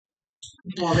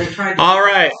Well, they tried to. All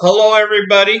right. Hello,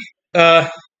 everybody.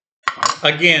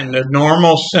 Again, the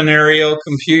normal scenario: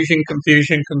 confusion.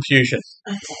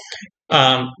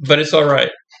 But it's all right.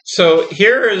 So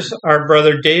here is our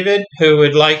brother David, who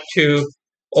would like to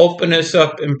open us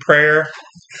up in prayer.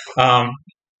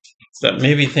 That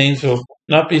maybe things will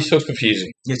not be so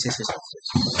confusing. Yes.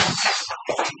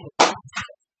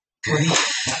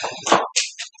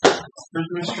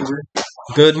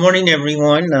 Good morning,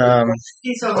 everyone.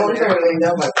 It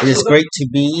is great to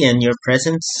be in your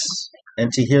presence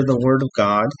and to hear the Word of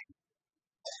God.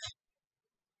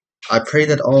 I pray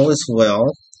that all is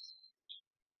well.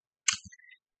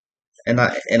 And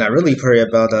I really pray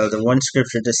about the one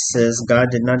scripture that says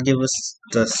God did not give us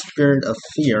the spirit of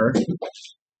fear,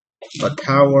 but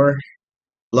power,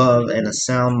 love, and a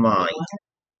sound mind.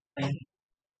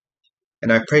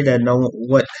 And I pray that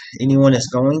what anyone is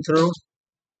going through,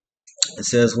 it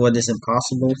says what is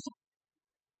impossible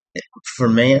for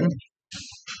man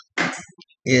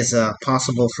is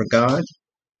possible for God.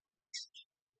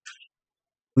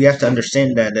 We have to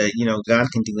understand that God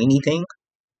can do anything,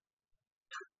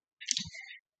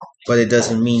 but it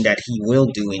doesn't mean that He will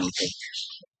do anything.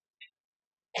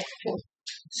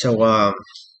 So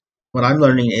what I'm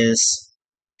learning is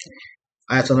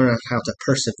I have to learn how to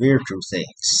persevere through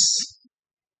things.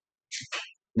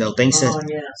 Things that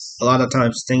a lot of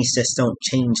times things just don't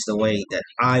change the way that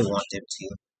I want them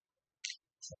to.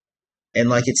 And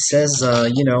like it says,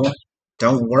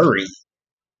 don't worry,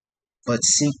 but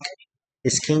seek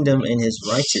His kingdom and His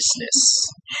righteousness.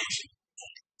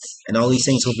 And all these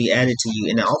things will be added to you.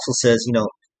 And it also says,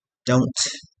 don't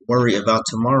worry about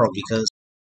tomorrow because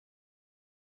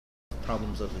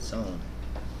problems of its own.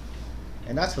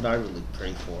 And that's what I really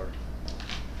pray for.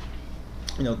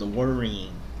 The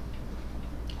worrying.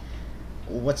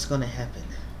 What's going to happen?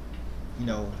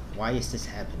 Why is this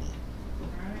happening?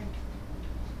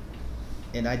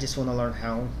 And I just want to learn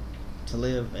how to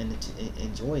live and to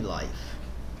enjoy life.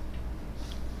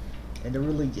 And to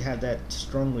really have that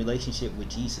strong relationship with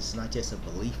Jesus, not just a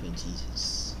belief in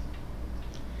Jesus.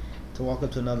 To walk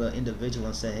up to another individual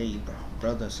and say, hey,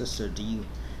 brother and sister, do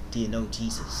you know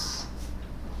Jesus?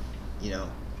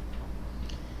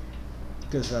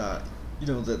 Because,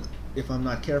 if I'm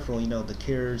not careful, the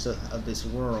cares of this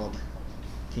world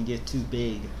can get too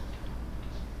big,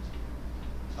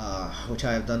 which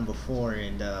I have done before,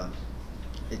 and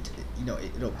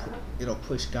it'll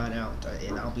push God out,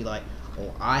 and I'll be like,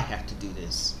 oh, I have to do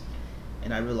this,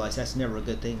 and I realize that's never a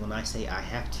good thing. When I say I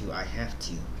have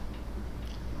to,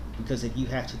 because if you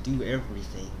have to do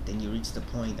everything, then you reach the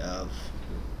point of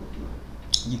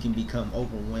you can become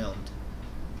overwhelmed,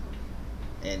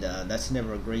 and that's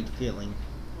never a great feeling.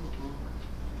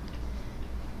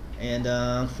 And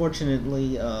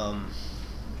unfortunately,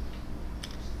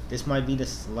 this might be the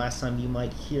last time you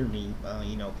might hear me,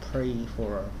 pray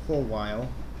for a while.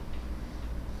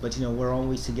 But we're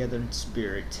always together in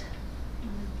spirit,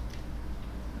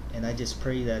 and I just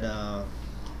pray that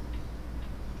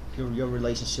your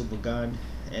relationship with God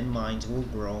and mine will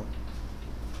grow,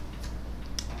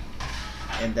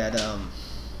 and that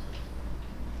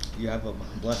you have a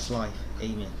blessed life.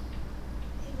 Amen.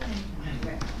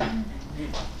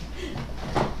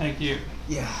 Thank you.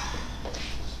 Yeah.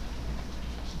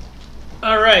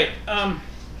 All right.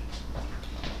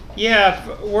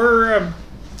 We're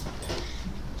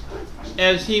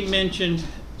as he mentioned,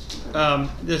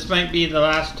 this might be the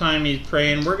last time he's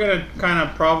praying. We're going to kind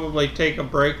of probably take a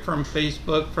break from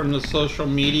Facebook, from the social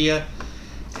media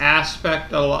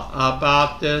aspect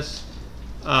about this.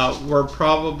 We're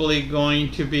probably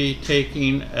going to be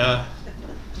taking a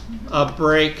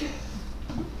break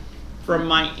from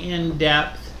my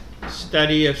in-depth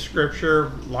study of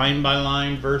Scripture, line by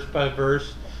line, verse by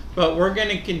verse. But we're going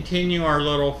to continue our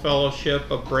little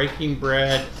fellowship of breaking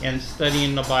bread and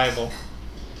studying the Bible.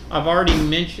 I've already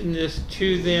mentioned this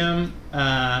to them,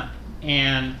 but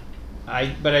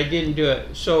I didn't do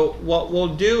it. So what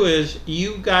we'll do is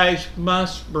you guys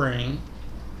must bring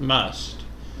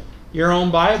your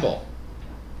own Bible,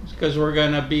 because we're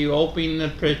going to be opening the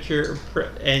picture,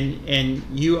 and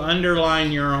you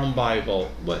underline your own Bible.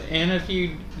 And if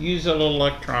you use it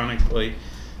electronically,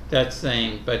 that's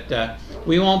thing. But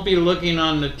we won't be looking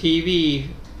on the TV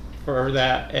for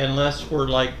that unless we're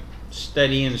like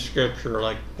studying Scripture,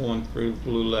 like going through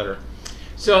Blue Letter.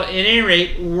 So at any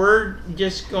rate, we're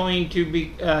just going to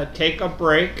be take a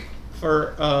break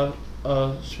for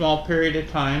a small period of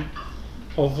time,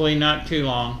 hopefully not too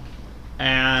long,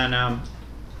 and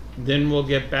then we'll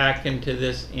get back into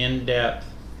this in-depth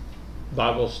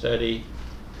Bible study,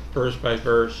 verse by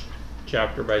verse,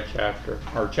 chapter by chapter,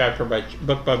 or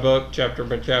book by book, chapter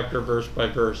by chapter, verse by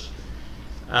verse.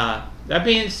 That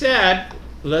being said,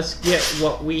 let's get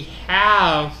what we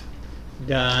have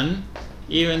done,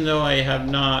 even though I have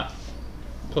not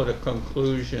put a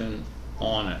conclusion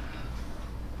on it.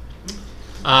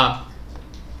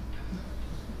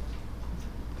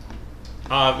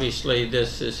 Obviously,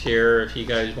 this is here if you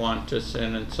guys want to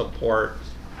send and support.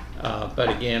 But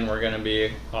again, we're going to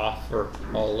be off for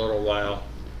a little while.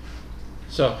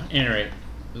 So, anyway,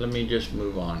 let me just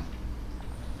move on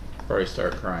before I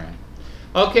start crying.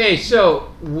 Okay,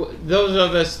 so those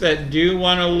of us that do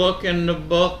want to look in the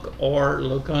book or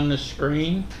look on the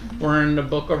screen, we're in the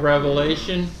book of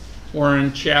Revelation. We're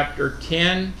in chapter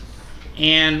 10,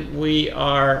 and we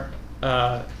are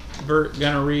going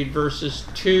to read verses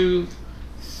 2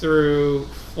 through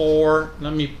 4.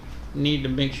 Need to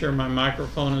make sure my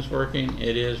microphone is working.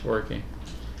 It is working.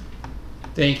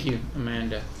 Thank you,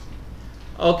 Amanda.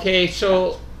 Okay,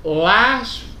 so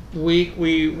last week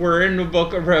we were in the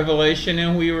book of Revelation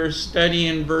and we were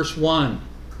studying verse 1.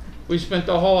 We spent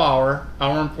the whole hour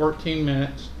and 14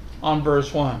 minutes on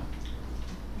verse 1.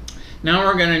 Now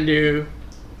we're going to do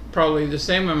probably the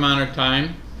same amount of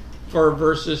time for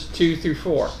verses 2 through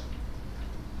 4.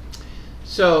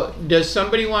 So, does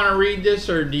somebody want to read this,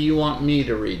 or do you want me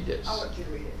to read this? I'll let you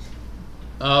read it.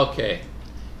 Okay.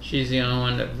 She's the only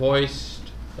one that voiced.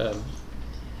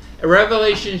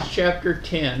 Revelation chapter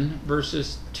 10,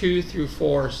 verses 2 through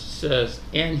 4 says,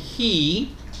 "And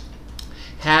he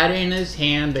had in his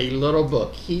hand a little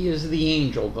book." He is the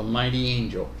angel, the mighty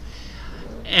angel.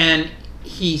 "And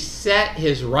he set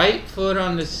his right foot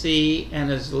on the sea and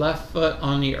his left foot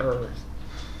on the earth,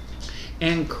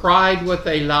 and cried with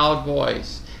a loud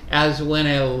voice, as when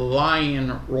a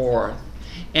lion roareth.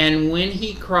 And when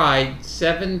he cried,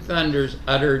 7 thunders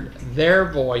uttered their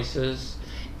voices.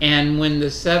 And when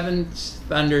the 7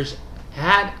 thunders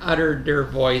had uttered their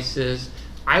voices,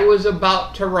 I was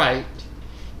about to write,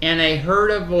 and I heard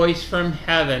a voice from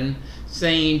heaven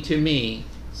saying to me,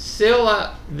 Seal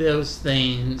up those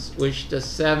things which the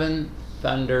 7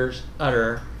 thunders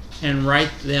utter, and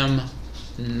write them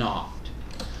not."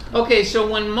 Okay, so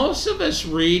when most of us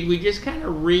read, we just kind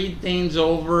of read things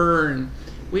over and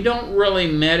we don't really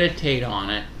meditate on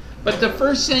it. But the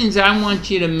first things I want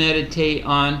you to meditate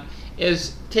on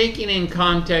is taking in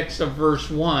context of verse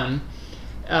 1,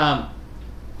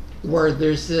 where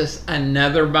there's this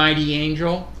another mighty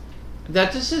angel.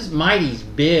 That this is mighty's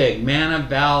big, man of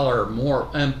valor, more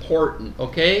important,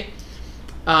 okay?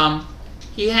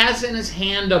 He has in his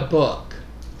hand a book,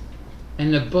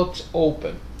 and the book's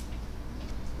open.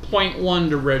 Point 1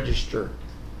 to register.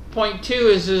 Point 2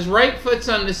 is his right foot's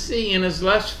on the sea and his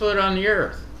left foot on the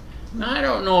earth. Now, I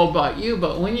don't know about you,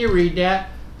 but when you read that,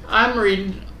 I'm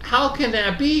reading, how can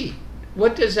that be?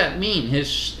 What does that mean?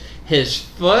 His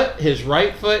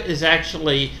right foot is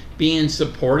actually being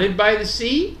supported by the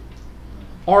sea?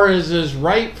 Or is his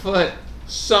right foot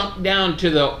sunk down to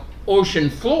the ocean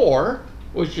floor,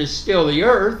 which is still the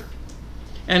earth,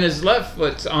 and his left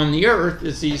foot's on the earth?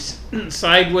 Is he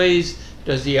sideways?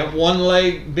 Does he have one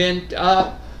leg bent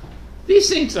up? These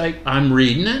things, like, I'm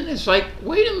reading it, and it's like,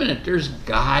 wait a minute, there's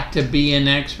got to be an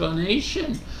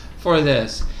explanation for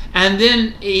this. And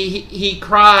then he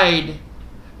cried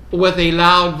with a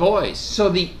loud voice. So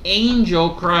the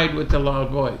angel cried with a loud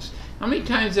voice. How many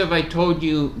times have I told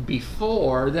you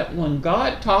before that when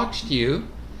God talks to you,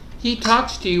 he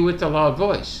talks to you with a loud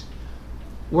voice?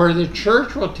 Where the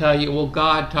church will tell you, well,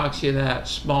 God talks to you that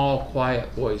small,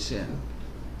 quiet voice in.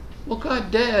 Well, God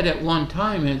did at one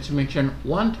time, and it's mentioned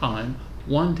one time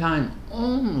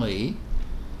only,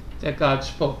 that God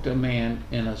spoke to man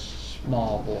in a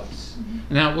small voice.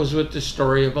 And that was with the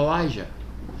story of Elijah.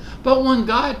 But when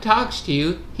God talks to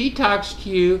you, he talks to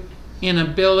you in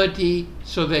ability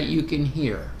so that you can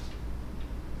hear.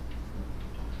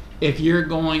 If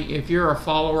you're a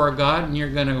follower of God and you're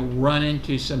going to run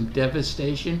into some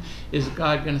devastation, is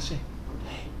God going to say,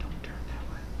 hey, don't turn that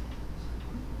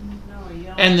way?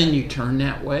 No, and then you turn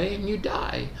that way and you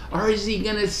die? Or is he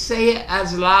going to say it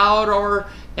as loud or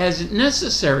as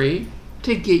necessary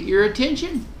to get your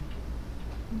attention?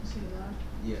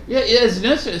 Yeah, it's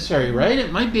necessary, right?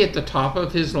 It might be at the top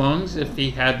of his lungs if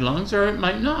he had lungs, or it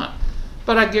might not.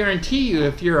 But I guarantee you,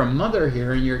 if you're a mother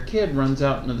here and your kid runs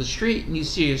out into the street and you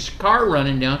see a car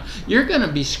running down, you're going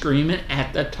to be screaming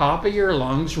at the top of your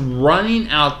lungs, running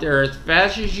out there as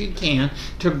fast as you can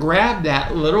to grab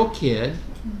that little kid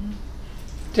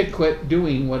to quit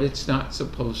doing what it's not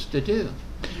supposed to do.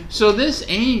 So this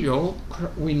angel,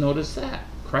 we notice that,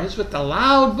 cries with a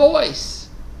loud voice.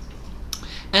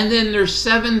 And then there's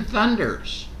 7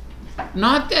 thunders.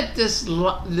 Not that this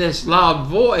loud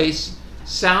voice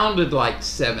sounded like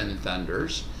 7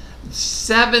 thunders,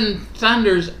 7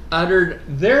 thunders uttered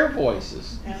their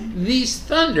voices. And- These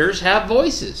thunders have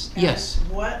voices. and Yes.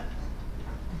 What,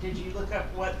 did you look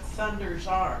up what thunders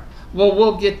are? Well,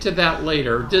 we'll get to that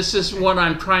later. This is what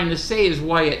I'm trying to say is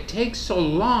why it takes so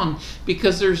long,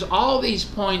 because there's all these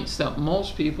points that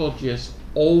most people just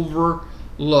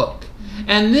overlook.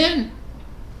 And then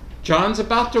John's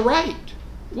about to write.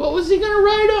 What was he going to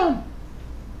write on?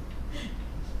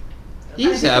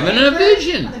 He's having a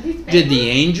vision. Did the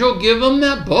angel give him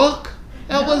that book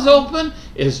that was open?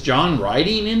 Is John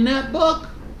writing in that book?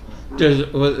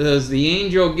 Was the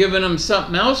angel giving him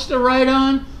something else to write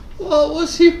on? What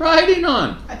was he writing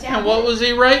on? And what was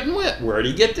he writing with? Where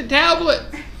did he get the tablet?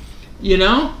 You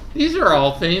know, these are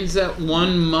all things that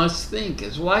one must think.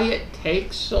 Is why it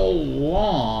takes so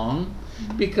long,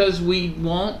 because we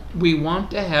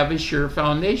want to have a sure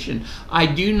foundation. I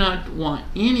do not want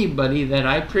anybody that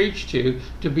I preach to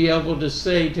be able to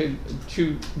say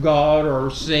to God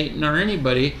or Satan or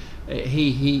anybody,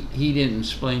 he didn't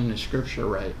explain the scripture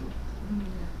right.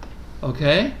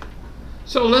 Okay?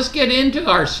 So let's get into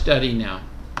our study now.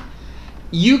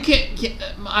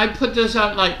 I put this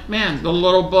out like, man, the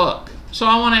little book. So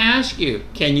I want to ask you,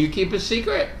 can you keep a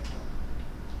secret?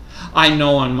 I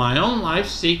know in my own life,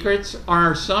 secrets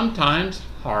are sometimes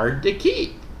hard to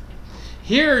keep.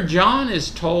 Here, John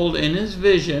is told in his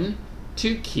vision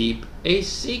to keep a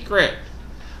secret,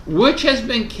 which has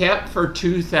been kept for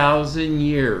 2,000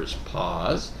 years.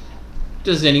 Pause.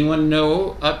 Does anyone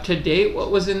know up to date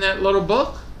what was in that little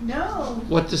book? No.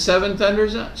 What the 7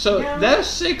 thunders are? So No. that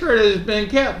secret has been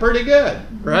kept pretty good,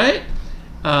 right?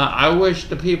 I wish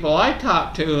the people I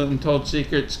talked to and told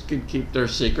secrets could keep their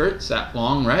secrets that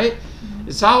long, right?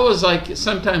 It's always like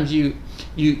sometimes you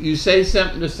say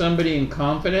something to somebody in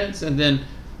confidence, and then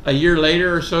a year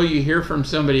later or so you hear from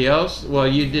somebody else, well,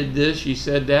 you did this, you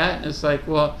said that, and it's like,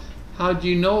 well, how'd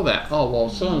you know that? Oh, well,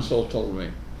 so-and-so told me.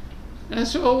 And I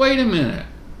said, well, wait a minute.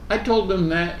 I told them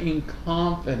that in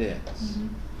confidence.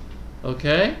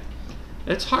 Okay?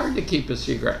 It's hard to keep a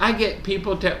secret. I get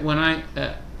people when I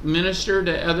minister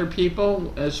to other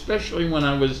people, especially when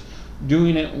I was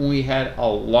doing it when we had a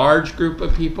large group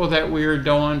of people that we were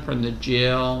doing from the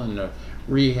jail and the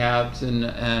rehabs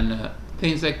and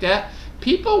things like that.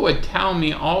 People would tell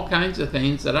me all kinds of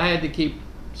things that I had to keep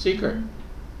secret,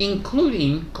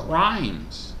 including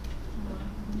crimes.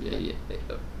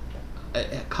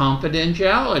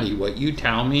 Confidentiality. What you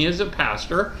tell me as a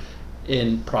pastor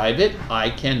in private, I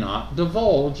cannot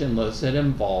divulge unless it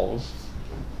involves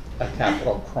a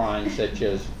capital crime such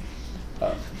as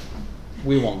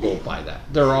we won't go by that.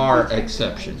 There are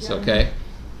exceptions, okay?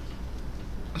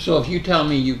 So if you tell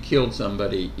me you killed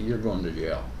somebody, you're going to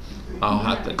jail. I'll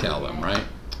have to tell them, right?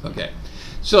 Okay.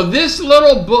 So this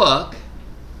little book,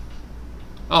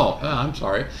 I'm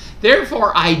sorry.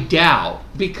 Therefore, I doubt,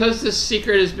 because this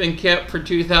secret has been kept for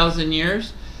 2,000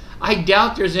 years, I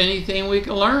doubt there's anything we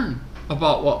can learn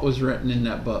about what was written in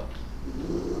that book.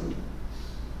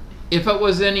 If it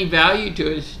was any value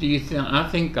to us, do you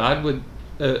think God would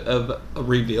have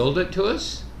revealed it to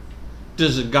us?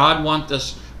 Does God want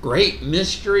this great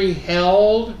mystery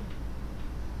held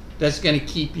that's going to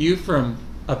keep you from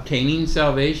obtaining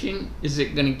salvation? Is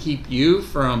it going to keep you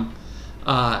from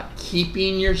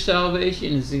keeping your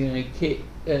salvation? Is it going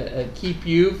to keep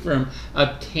you from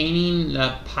obtaining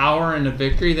the power and the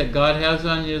victory that God has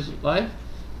on your life?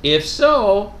 If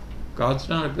so, God's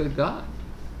not a good God.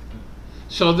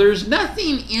 So there's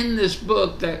nothing in this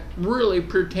book that really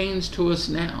pertains to us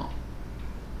now.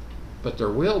 But there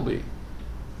will be.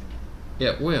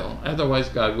 It will. Otherwise,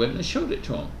 God wouldn't have showed it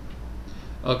to him.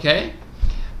 Okay?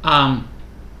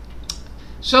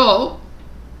 So,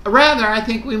 rather, I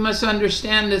think we must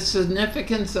understand the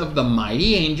significance of the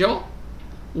mighty angel,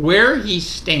 where he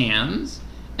stands,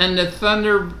 and the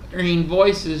thundering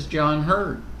voices John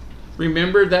heard.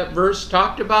 Remember that verse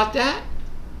talked about that?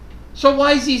 So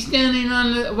why is he standing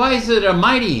why is it a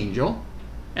mighty angel?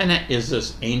 And is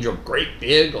this angel great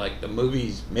big like the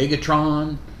movies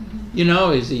Megatron? You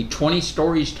know, is he 20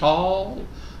 stories tall?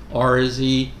 Or is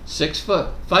he 6 foot,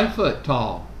 5 foot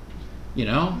tall? You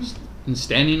know, and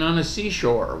standing on a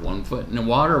seashore, 1 foot in the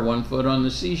water, 1 foot on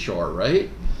the seashore, right?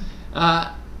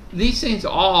 These things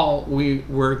all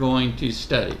we're going to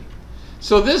study.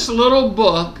 So this little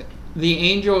book the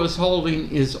angel is holding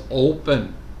is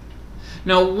open.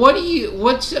 Now,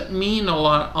 what's it mean a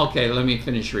lot? Okay, let me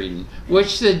finish reading.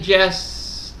 Which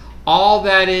suggests all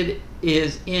that it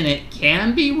is in it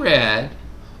can be read,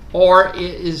 or it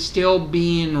is still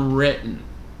being written.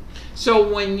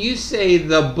 So when you say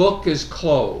the book is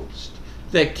closed,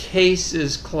 the case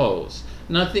is closed,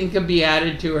 nothing can be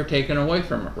added to or taken away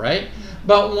from it, right?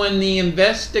 But when the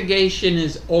investigation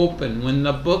is open, when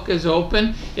the book is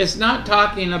open, it's not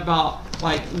talking about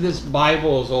like this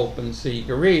Bible is open so you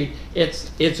can read.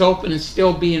 It's open and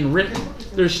still being written.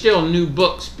 There's still new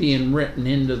books being written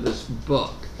into this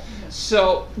book.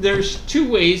 So there's two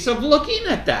ways of looking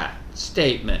at that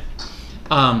statement.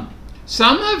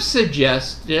 Some have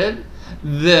suggested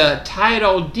the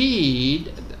title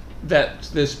deed that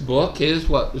this book is,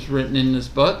 what was written in this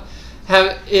book,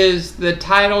 is the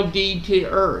title deed to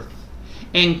earth,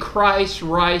 and Christ's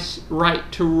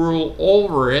right to rule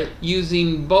over it,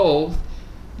 using both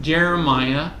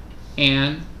Jeremiah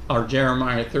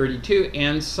 32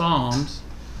 and Psalms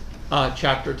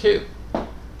chapter 2.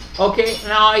 Okay,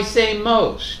 now I say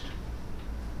most.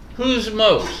 Who's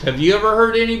most? Have you ever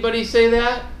heard anybody say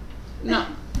that? No,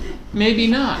 maybe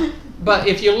not. But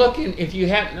if you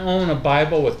happen to own a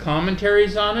Bible with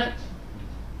commentaries on it,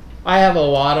 I have a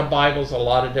lot of Bibles, a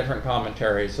lot of different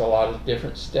commentaries, a lot of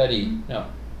different study. No.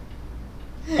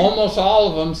 Almost all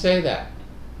of them say that.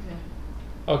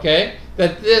 Okay?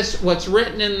 That what's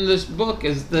written in this book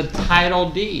is the title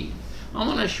deed. I'm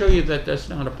going to show you that that's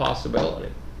not a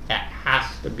possibility. It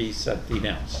has to be something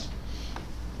else.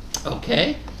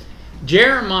 Okay?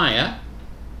 Jeremiah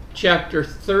chapter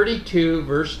 32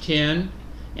 verse 10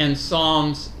 and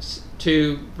Psalms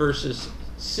 2 verses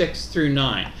 6 through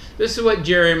 9. This is what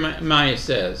Jeremiah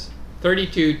says,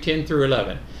 32, 10 through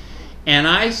 11. And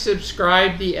I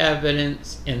subscribed the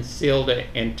evidence and sealed it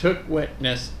and took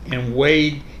witness and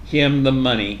weighed him the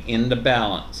money in the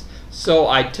balance. So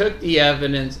I took the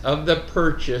evidence of the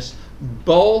purchase,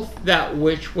 both that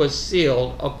which was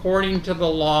sealed according to the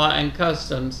law and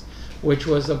customs which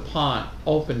was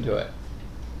open to it.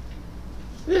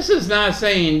 This is not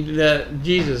saying that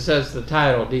Jesus has the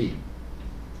title deed.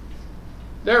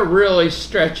 They're really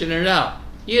stretching it out.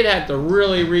 You'd have to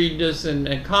really read this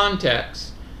in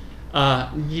context.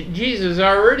 Jesus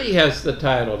already has the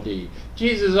title deed.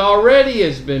 Jesus already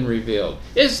has been revealed.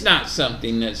 It's not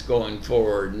something that's going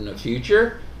forward in the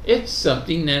future. It's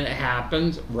something that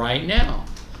happens right now.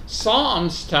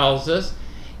 Psalms tells us,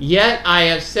 "Yet I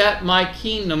have set my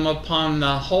kingdom upon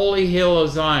the holy hill of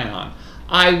Zion.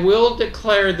 I will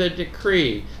declare the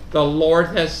decree. The Lord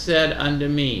has said unto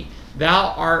me,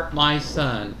 Thou art my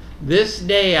son. This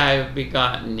day I have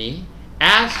begotten thee.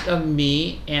 Ask of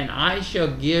me, and I shall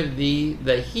give thee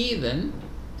the heathen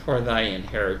for thy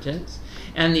inheritance,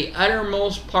 and the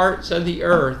uttermost parts of the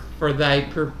earth for thy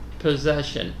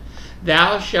possession.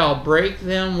 Thou shalt break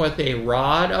them with a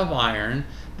rod of iron.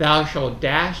 Thou shalt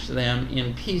dash them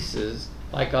in pieces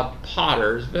like a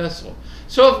potter's vessel."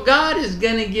 So if God is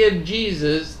going to give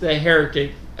Jesus, the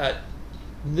heretic,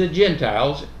 the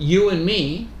Gentiles, you and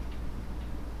me,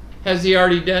 has he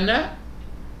already done that?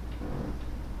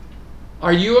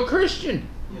 Are you a Christian?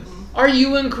 Yes. Are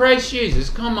you in Christ Jesus?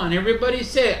 Come on, everybody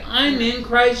say it. I'm in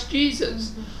Christ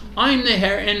Jesus. I'm the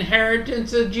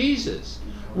inheritance of Jesus.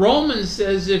 Romans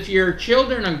says if you're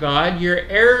children of God, you're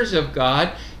heirs of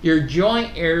God, you're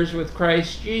joint heirs with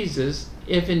Christ Jesus,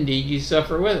 if indeed you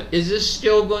suffer with it. Is this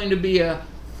still going to be a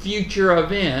future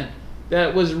event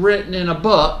that was written in a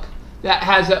book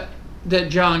that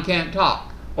John can't talk?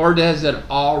 Or does it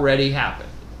already happen?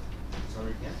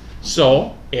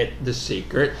 So the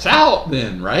secret's out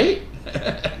then, right?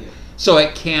 So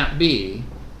it can't be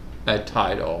a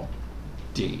title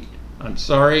deed. I'm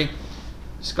sorry,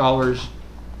 scholars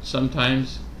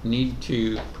sometimes need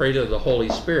to pray to the Holy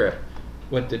Spirit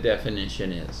what the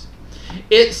definition is.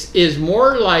 It is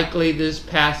more likely this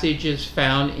passage is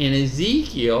found in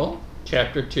Ezekiel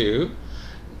chapter 2,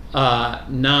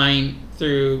 9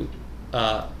 through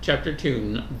chapter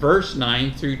 2, verse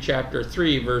 9 through chapter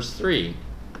 3, verse 3.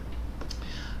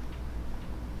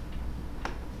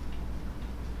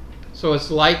 So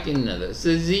it's likened to this.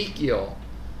 Ezekiel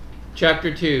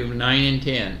chapter 2, 9 and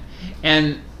 10.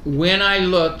 "And when I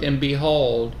looked, and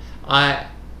behold, a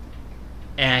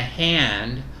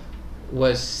hand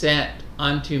was sent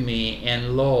unto me,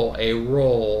 and lo, a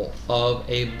roll of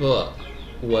a book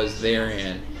was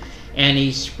therein. And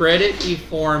he spread it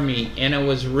before me, and it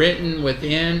was written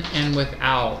within and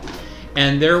without.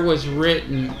 And there was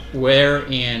written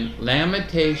wherein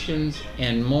lamentations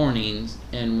and mournings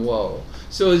and woe."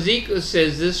 So Ezekiel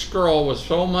says this scroll was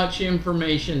so much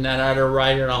information that I had to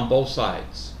write it on both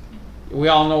sides. We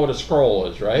all know what a scroll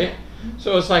is, right?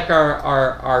 So it's like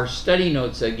our study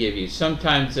notes I give you.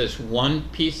 Sometimes it's one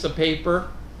piece of paper,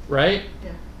 right?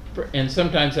 Yeah. And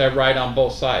sometimes I write on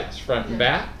both sides, front and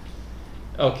back.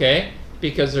 Okay?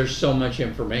 Because there's so much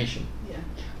information. Yeah.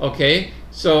 Okay?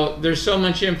 So there's so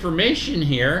much information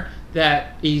here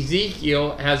that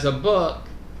Ezekiel has a book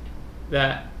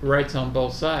that writes on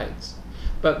both sides.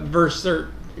 But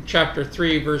chapter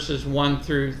 3, verses 1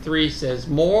 through 3 says,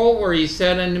 "Moreover he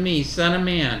said unto me, Son of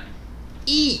man,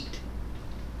 eat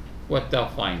what thou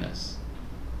findest.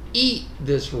 Eat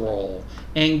this roll,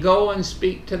 and go and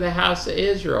speak to the house of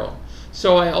Israel.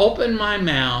 So I opened my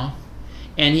mouth,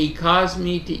 and he caused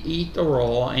me to eat the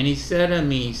roll. And he said unto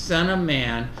me, Son of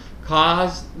man,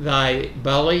 cause thy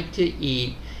belly to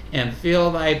eat, and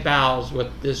fill thy bowels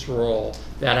with this roll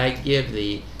that I give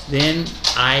thee. Then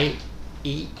I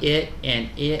eat it, and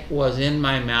it was in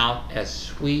my mouth as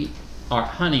sweet, or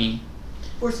honey,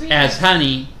 as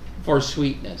honey for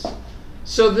sweetness."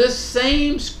 So this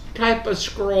same type of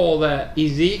scroll that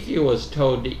Ezekiel was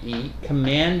told to eat,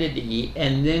 commanded to eat,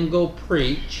 and then go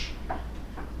preach,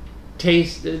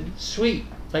 tasted sweet,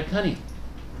 like honey.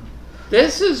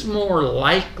 This is more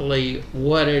likely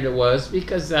what it was,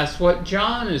 because that's what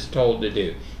John is told to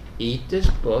do. Eat this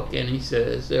book, and he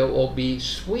says it will be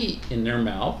sweet in their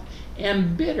mouth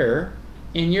and bitter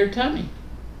in your tummy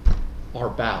or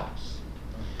bowels.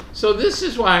 So this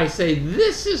is why I say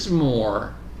this is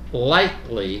more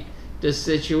likely the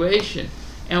situation.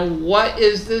 And what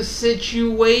is the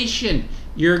situation?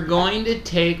 You're going to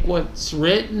take what's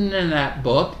written in that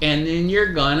book, and then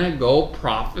you're going to go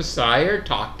prophesy or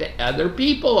talk to other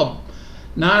people,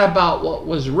 not about what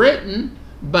was written,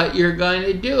 but you're going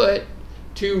to do it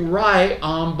to write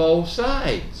on both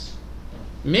sides.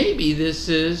 Maybe this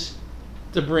is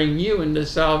to bring you into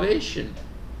salvation.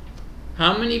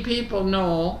 How many people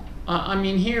know,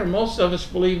 here, most of us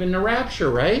believe in the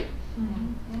rapture, right?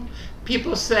 Mm-hmm.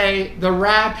 People say the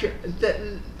rapture,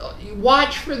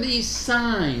 watch for these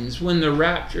signs when the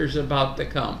rapture is about to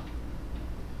come.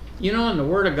 You know, in the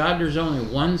Word of God, there's only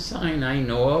one sign I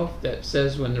know of that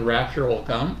says when the rapture will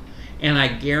come, and I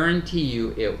guarantee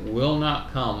you it will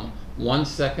not come 1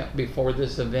 second before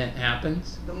this event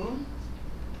happens. The moon?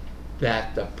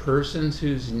 That the person's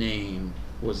whose name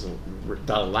was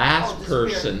the last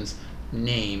person's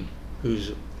name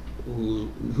whose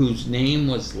name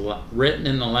was written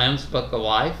in the Lamb's Book of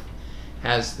Life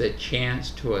has the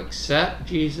chance to accept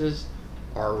Jesus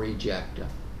or reject him.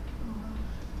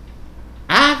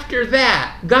 After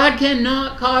that, God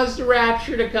cannot cause the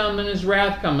rapture to come and his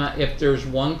wrath come out if there's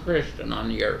one Christian on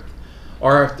the earth,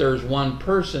 or if there's one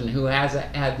person who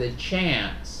hasn't had the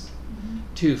chance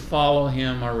to follow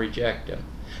him or reject him.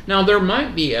 Now, there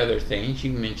might be other things.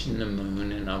 You mentioned the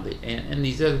moon and all and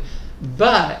these other,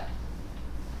 but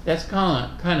that's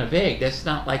kind of vague. That's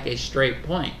not like a straight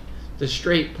point. The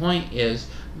straight point is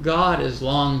God is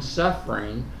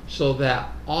long-suffering so that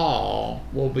all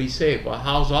will be saved. Well,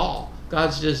 how's all?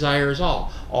 God's desire is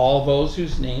all. All those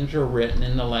whose names are written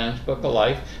in the Lamb's Book of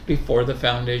Life before the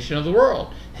foundation of the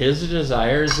world. His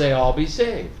desire is they all be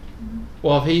saved.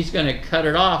 Well, if he's going to cut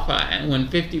it off when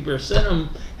 50% of them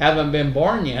haven't been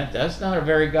born yet, that's not a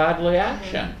very godly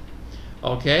action.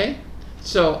 Okay?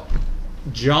 So,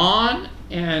 John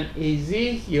and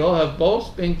Ezekiel have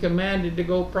both been commanded to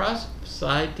go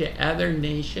prophesy to other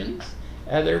nations,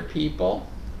 other people,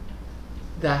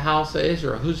 the house of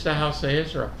Israel. Who's the house of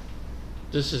Israel?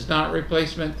 This is not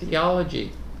replacement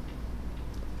theology.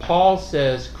 Paul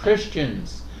says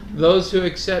Christians, those who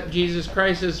accept Jesus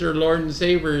Christ as their Lord and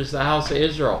Savior, is the house of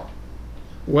Israel.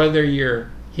 Whether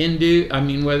you're Hindu,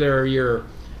 whether you're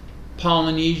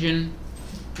Polynesian,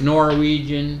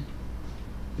 Norwegian,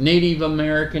 Native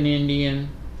American Indian,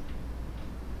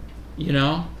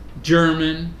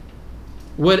 German,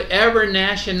 whatever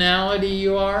nationality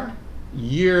you are,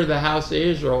 you're the house of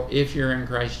Israel if you're in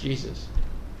Christ Jesus.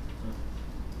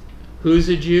 Who's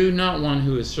a Jew? Not one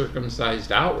who is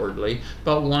circumcised outwardly,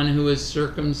 but one who is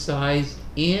circumcised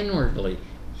inwardly.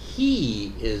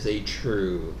 He is a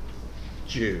true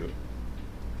Jew.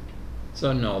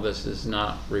 So no, this is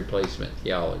not replacement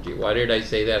theology. Why did I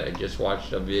say that? I just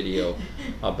watched a video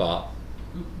about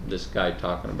this guy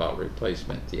talking about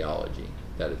replacement theology,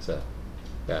 that it's a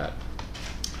bad.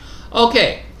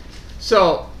 Okay,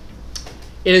 so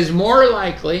it is more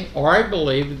likely, or I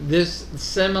believe, this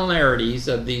similarities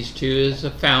of these two is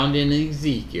found in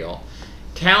Ezekiel,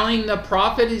 telling the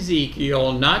prophet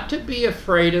Ezekiel not to be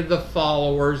afraid of the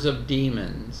followers of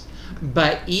demons,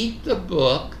 but eat the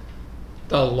book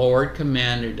the Lord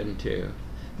commanded him to.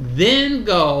 Then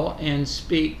go and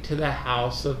speak to the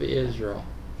house of Israel.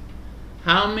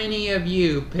 How many of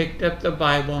you picked up the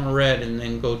Bible and read and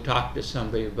then go talk to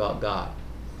somebody about God?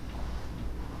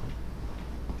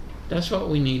 That's what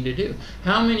we need to do.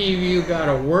 How many of you got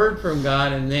a word from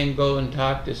God and then go and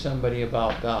talk to somebody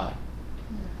about God?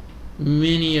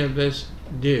 Many of us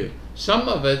do. Some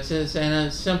of it is in a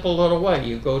simple little way.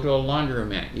 You go to a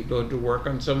laundromat. You go to work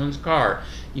on someone's car.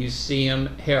 You see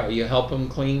them, you help them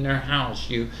clean their house.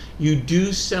 You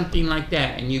do something like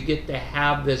that, and you get to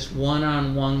have this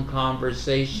one-on-one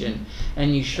conversation,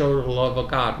 and you show the love of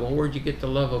God. Well, where'd you get the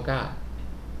love of God?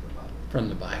 From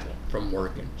the Bible, from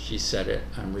working. She said it.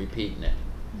 I'm repeating it.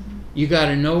 You got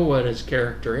to know what his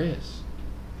character is.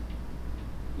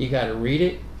 You got to read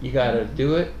it. You got to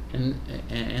do it, and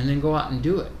then go out and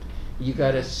do it. You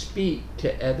got to speak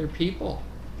to other people.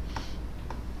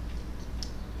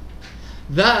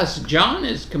 Thus, John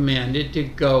is commanded to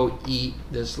go eat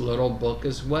this little book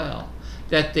as well,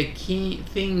 that the key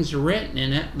things written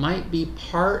in it might be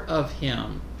part of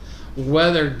him,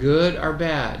 whether good or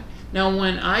bad. Now,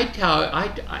 when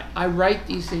I write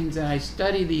these things and I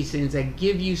study these things, I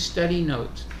give you study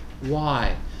notes.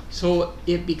 Why? So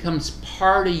it becomes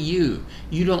part of you.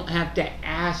 You don't have to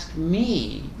ask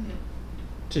me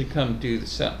to come do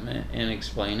something and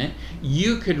explain it.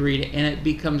 You could read it and it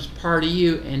becomes part of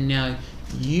you, and now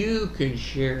you can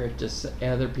share it to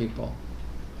other people.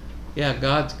 Yeah,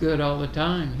 God's good all the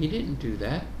time. He didn't do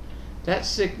that. That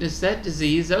sickness, that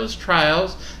disease, those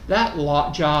trials, that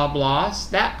job loss,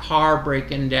 that car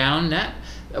breaking down, that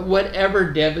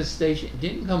whatever devastation,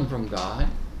 didn't come from God.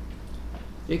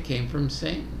 It came from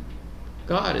Satan.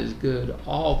 God is good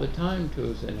all the time to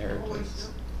his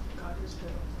inheritance.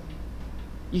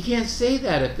 You can't say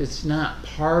that if it's not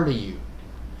part of you.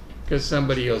 Because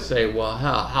somebody will say, well,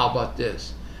 how about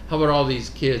this? How about all these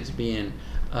kids being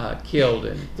killed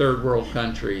in third world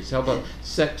countries? How about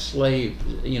sex slaves,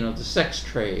 the sex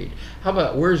trade? How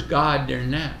about, where's God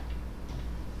during that?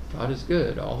 God is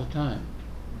good all the time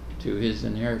to his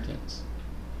inheritance.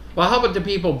 Well, how about the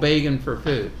people begging for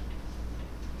food?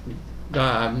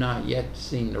 God, I've not yet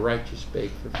seen the righteous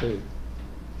beg for food.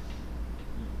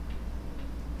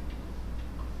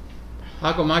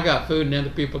 How come I got food and other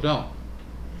people don't?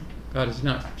 God has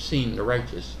not seen the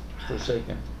righteous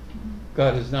forsaken.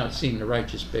 God has not seen the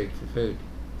righteous beg for food.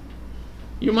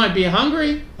 You might be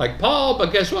hungry, like Paul,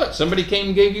 but guess what? Somebody came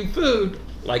and gave you food,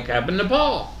 like happened to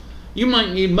Paul. You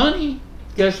might need money,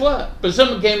 guess what? But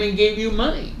someone came and gave you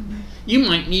money. You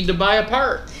might need to buy a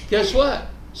part. Guess what?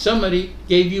 Somebody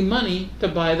gave you money to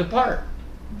buy the part.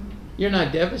 You're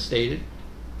not devastated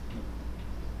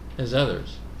as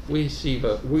others. We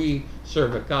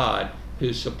serve a God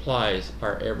who supplies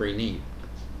our every need.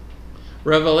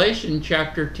 Revelation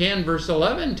chapter 10 verse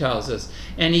 11 tells us,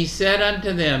 and he said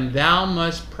unto them, thou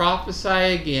must prophesy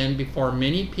again before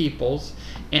many peoples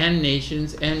and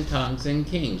nations and tongues and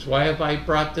kings. Why have I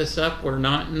brought this up? We're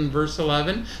not in verse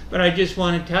 11, but I just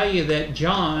want to tell you that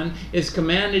John is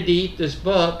commanded to eat this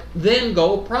book, then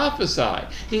go prophesy.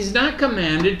 He's not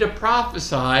commanded to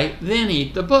prophesy, then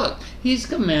eat the book. He's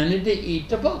commanded to eat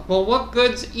the book. Well, what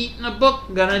good's eating a book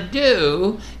gonna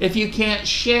do if you can't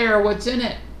share what's in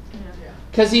it?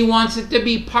 Because he wants it to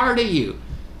be part of you.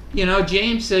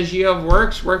 James says you have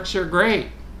works. Works are great.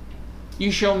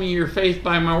 You show me your faith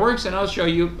by my works, and I'll show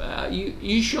you.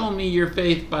 You show me your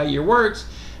faith by your works,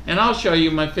 and I'll show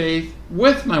you my faith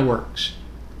with my works.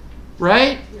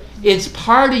 Right? It's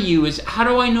part of you. It's how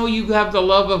do I know you have the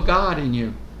love of God in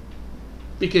you?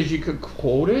 Because you could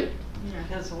quote it,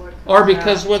 or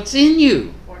because what's in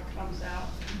you.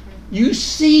 You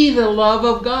see the love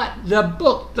of God. The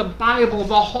book, the Bible,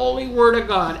 the Holy Word of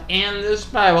God, and this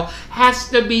Bible has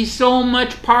to be so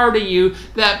much part of you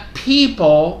that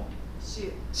people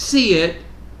see it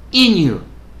in you.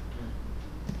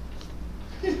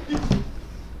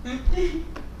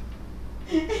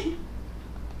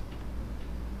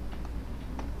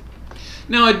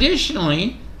 Now,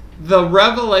 additionally, the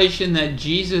revelation that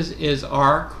Jesus is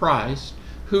our Christ,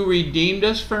 who redeemed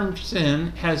us from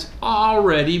sin, has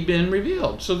already been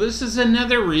revealed. So this is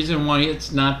another reason why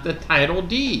it's not the title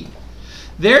deed.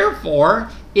 Therefore,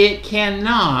 it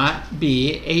cannot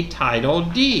be a title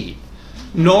deed.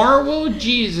 Nor will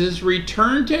Jesus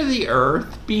return to the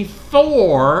earth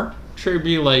before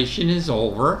tribulation is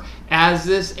over, as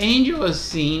this angel is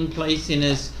seen placing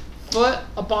his foot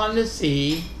upon the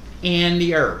sea and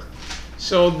the earth.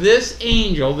 So this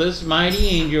angel, this mighty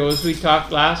angel, as we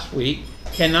talked last week,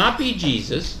 cannot be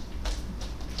Jesus,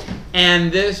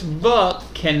 and this book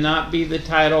cannot be the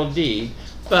title deed,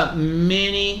 but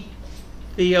many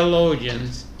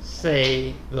theologians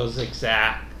say those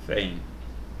exact things.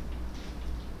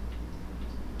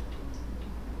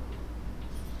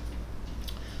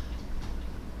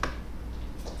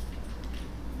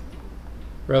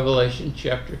 Revelation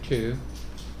chapter 2,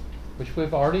 which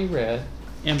we've already read,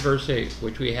 and verse 8,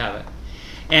 which we haven't.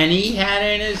 And he had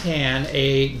in his hand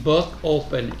a book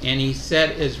open, and he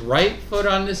set his right foot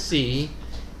on the sea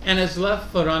and his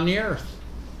left foot on the earth.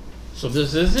 So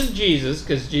this isn't Jesus,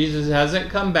 because Jesus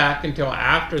hasn't come back until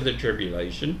after the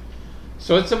tribulation.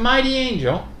 So it's a mighty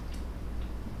angel,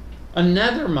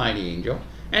 another mighty angel,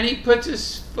 and he puts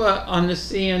his foot on the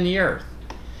sea and the earth.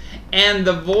 And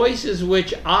the voices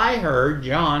which I heard,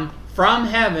 John, from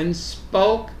heaven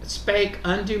spake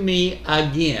unto me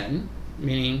again,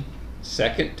 meaning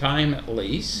second time at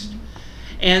least,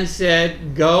 and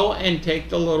said, Go and take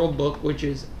the little book which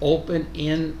is open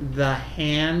in the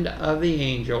hand of the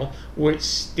angel which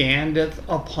standeth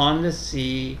upon the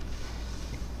sea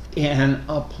and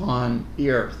upon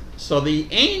the earth. So the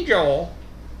angel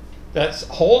that's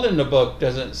holding the book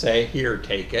doesn't say, Here,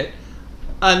 take it.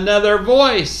 Another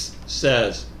voice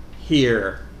says,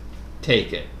 Here,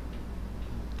 take it.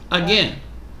 Again,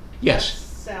 yes.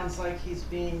 Sounds like he's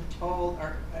being told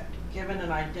or given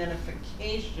an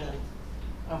identification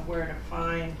of where to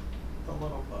find the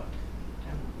little book.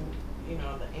 And,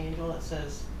 the angel that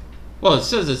says... Well, it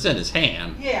says it's in his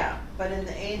hand. Yeah, but in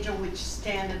the angel which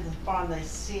standeth upon the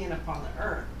sea and upon the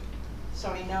earth.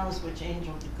 So he knows which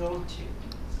angel to go to.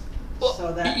 Well,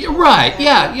 so that you're right.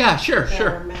 Yeah, sure.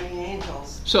 There are many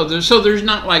angels. So there's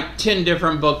not like 10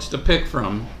 different books to pick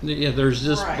from. Yeah, there's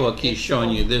this right. book. He's showing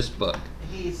you this book.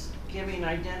 He's giving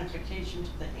identification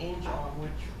to the angel and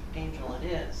which angel it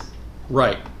is.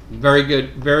 Right. Very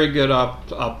good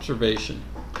observation.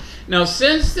 Now,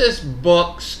 since this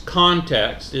book's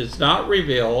context is not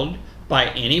revealed by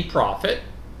any prophet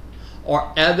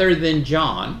or other than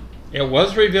John, it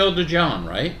was revealed to John,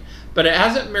 right? But it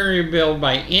hasn't been revealed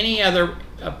by any other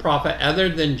prophet other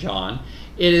than John.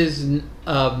 It is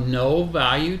of no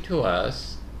value to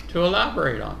us to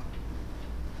elaborate on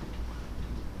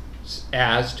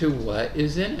as to what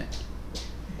is in it.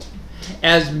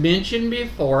 As mentioned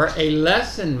before, a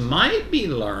lesson might be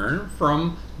learned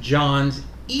from John's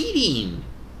eating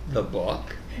the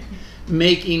book,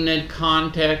 making the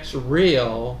context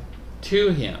real to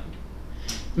him.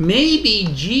 Maybe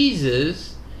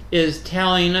Jesus is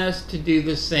telling us to do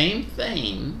the same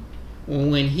thing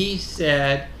when he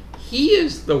said he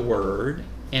is the word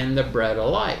and the bread of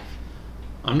life.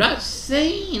 I'm not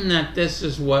saying that this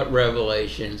is what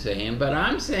Revelation's saying, but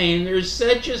I'm saying there's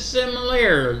such a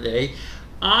similarity.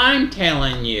 I'm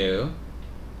telling you,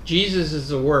 Jesus is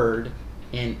the word,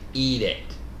 and eat it.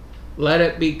 Let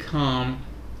it become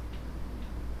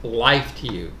life to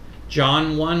you.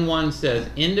 John 1:1 says,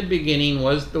 In the beginning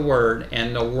was the Word,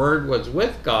 and the Word was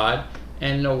with God,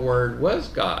 and the Word was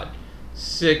God.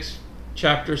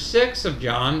 Chapter 6 of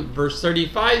John, verse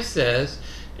 35 says,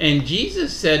 And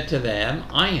Jesus said to them,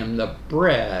 I am the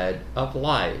bread of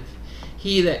life.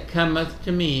 He that cometh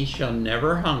to me shall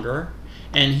never hunger,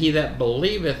 and he that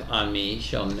believeth on me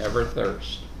shall never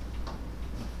thirst.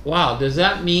 Wow, does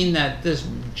that mean that this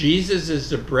Jesus is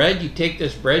the bread? You take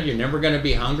this bread, you're never going to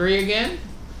be hungry again?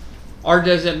 Or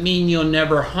does it mean you'll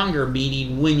never hunger,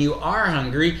 meaning when you are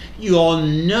hungry, you'll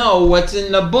know what's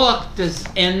in the book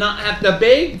and not have to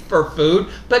beg for food,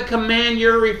 but command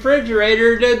your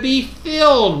refrigerator to be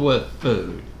filled with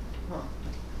food?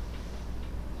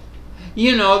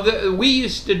 We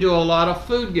used to do a lot of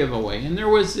food giveaway, and there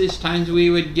was these times we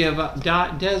would give up.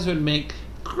 Des would make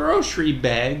grocery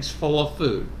bags full of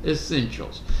food,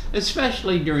 essentials,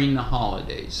 especially during the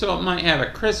holidays. So it might have a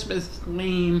Christmas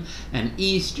theme, an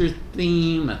Easter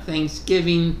theme, a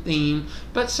Thanksgiving theme,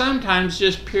 but sometimes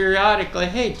just periodically,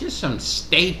 hey, just some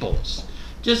staples,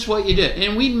 just what you did.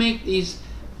 And we'd make these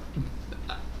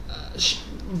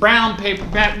brown paper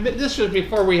bags. This was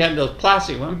before we had those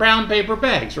plastic ones, brown paper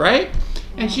bags, right?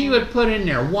 And she would put in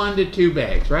there 1 to 2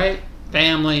 bags, right?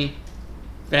 Family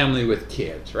with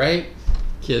kids, right?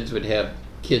 Kids would have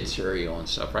kid cereal and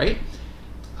stuff, right?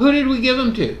 Who did we give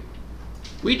them to?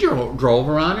 We drove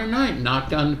around at night,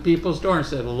 knocked on people's door and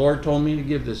said, the Lord told me to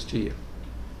give this to you.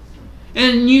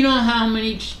 And you know how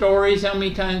many stories, how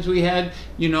many times we had,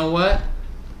 you know what?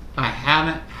 I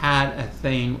haven't had a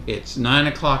thing. It's 9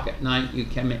 o'clock at night. You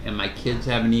come in and my kids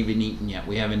haven't even eaten yet.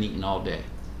 We haven't eaten all day.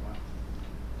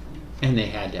 And they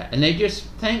had that. And they just,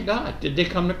 thank God. Did they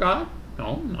come to God?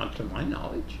 No, not to my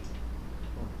knowledge.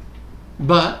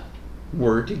 But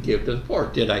were to give to the poor.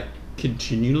 Did I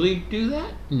continually do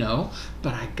that? No,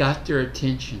 but I got their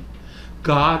attention.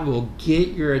 God will get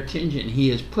your attention. He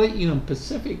has put you in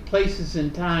specific places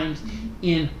and times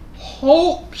in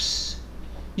hopes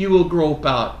you will grope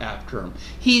out after him.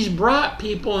 He's brought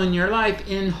people in your life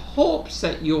in hopes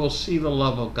that you will see the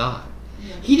love of God.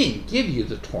 He didn't give you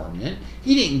the torment.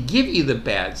 He didn't give you the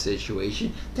bad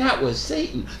situation. That was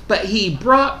Satan. But he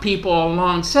brought people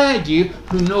alongside you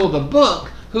who know the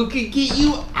book, who could get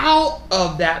you out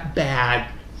of that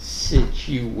bad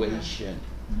situation.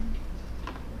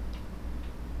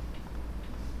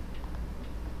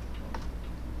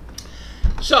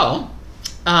 So,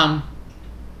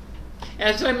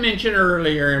 as I mentioned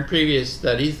earlier in previous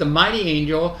studies, the mighty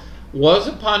angel was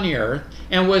upon the earth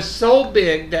and was so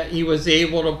big that he was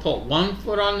able to put one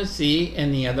foot on the sea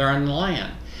and the other on the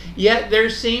land. Yet there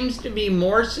seems to be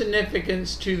more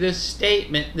significance to this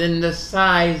statement than the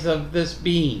size of this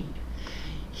being.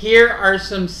 Here are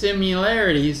some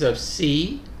similarities of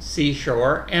sea,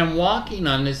 seashore, and walking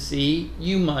on the sea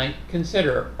you might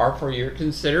consider, or for your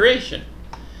consideration.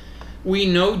 We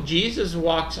know Jesus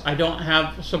walks. I don't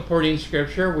have supporting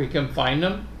scripture. We can find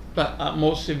them, but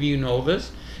most of you know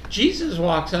this. Jesus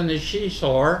walks on the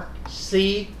seashore,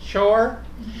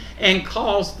 and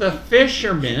calls the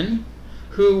fishermen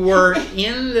who were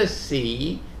in the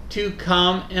sea to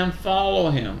come and follow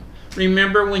him.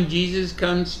 Remember when Jesus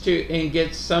comes to and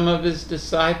gets some of his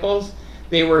disciples?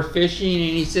 They were fishing,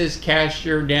 and he says, "Cast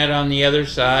your net on the other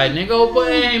side." And they go,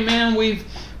 "But hey, man, we've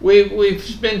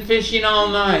been fishing all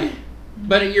night.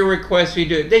 But at your request, we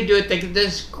do it." They do it. They get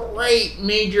this great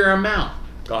major amount.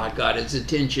 God got his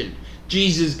attention.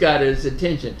 Jesus got his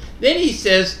attention. Then he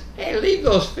says, "Hey, leave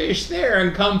those fish there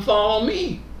and come follow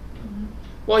me."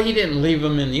 Well, he didn't leave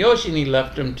them in the ocean. He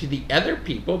left them to the other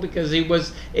people because it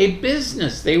was a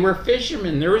business. They were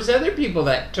fishermen. There was other people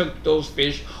that took those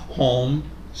fish home,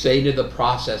 say to the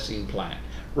processing plant,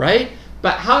 right?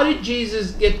 But how did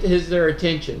Jesus get their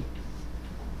attention?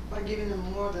 By giving them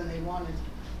more than they wanted.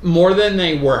 More than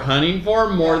they were hunting for,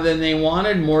 more than they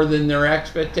wanted, more than their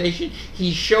expectation.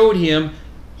 He showed him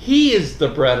he is the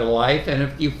bread of life, and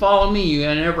if you follow me, you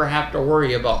never have to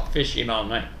worry about fishing all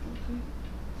night.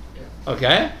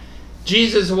 Okay?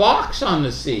 Jesus walks on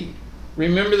the sea.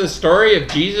 Remember the story of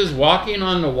Jesus walking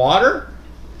on the water?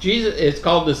 It's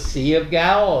called the Sea of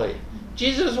Galilee.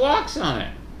 Jesus walks on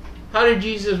it. How did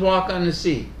Jesus walk on the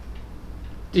sea?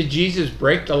 Did Jesus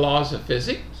break the laws of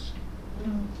physics?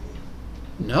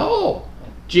 No.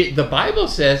 The Bible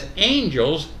says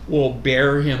angels will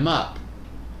bear him up.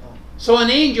 So an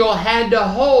angel had to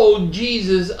hold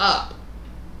Jesus up.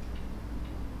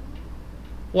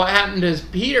 What happened to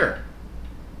Peter?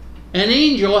 An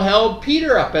angel held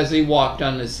Peter up as he walked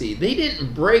on the sea. They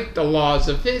didn't break the laws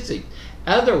of physics.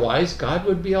 Otherwise, God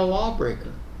would be a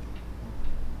lawbreaker.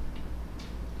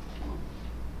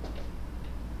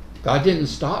 God didn't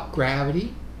stop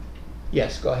gravity.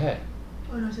 Yes, go ahead.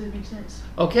 Oh, no, so that makes sense.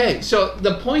 Okay, so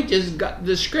the point is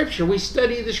the scripture. We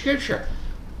study the scripture.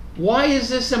 Why is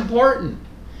this important?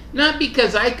 Not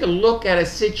because I could look at a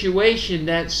situation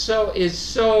that is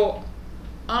so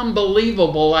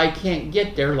unbelievable I can't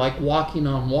get there, like walking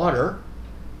on water,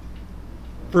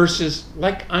 versus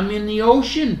like I'm in the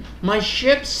ocean, my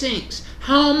ship sinks.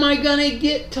 How am I going to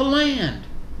get to land?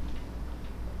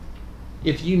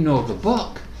 If you know the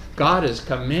book, God has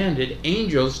commanded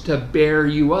angels to bear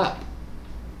you up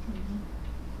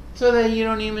so that you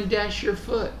don't even dash your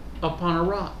foot upon a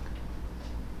rock.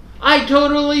 I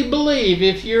totally believe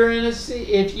if you're in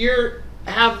if you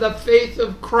have the faith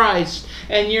of Christ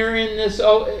and you're in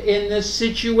this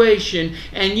situation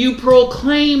and you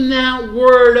proclaim that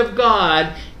word of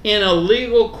God in a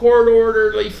legal, court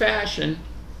orderly fashion,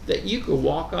 that you could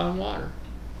walk on water.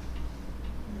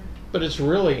 But it's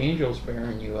really angels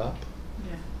bearing you up.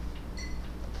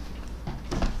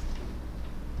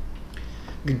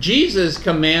 Yeah. Jesus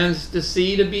commands the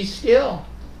sea to be still,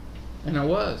 and it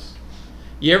was.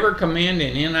 You ever command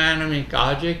an inanimate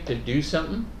object to do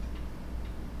something?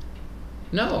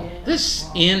 No. Yeah. This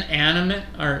inanimate,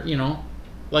 or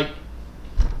like,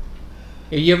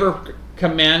 have you ever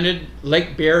commanded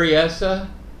Lake Berryessa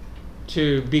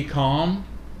to be calm?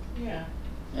 Yeah.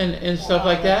 And stuff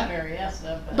like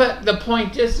that? But the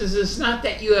point is it's not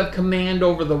that you have command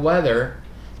over the weather,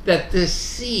 that the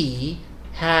sea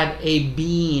had a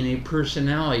being, a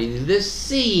personality. This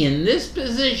sea in this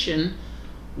position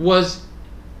was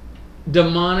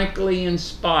demonically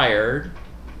inspired,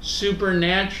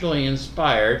 supernaturally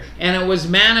inspired, and it was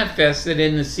manifested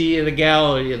in the Sea of the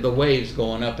Galilee of the waves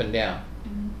going up and down.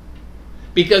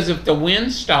 Because if the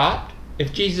wind stopped,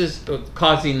 if Jesus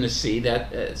causing the sea,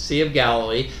 that Sea of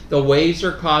Galilee, the waves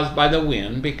are caused by the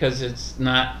wind because it's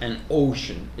not an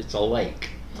ocean, it's a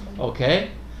lake. Okay?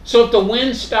 So if the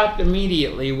wind stopped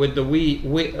immediately, would the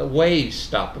waves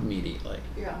stop immediately?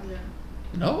 Yeah.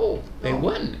 No, they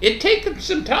wouldn't. It'd take them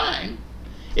some time.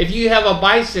 If you have a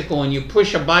bicycle and you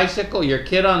push a bicycle, your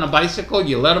kid on a bicycle,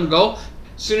 you let them go.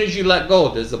 As soon as you let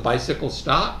go, does the bicycle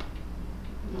stop?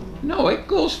 No, it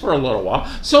goes for a little while.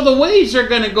 So the waves are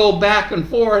going to go back and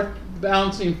forth,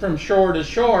 bouncing from shore to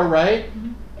shore, right?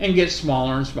 and get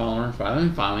smaller and smaller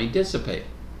and finally dissipate.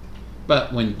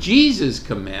 But when Jesus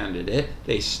commanded it,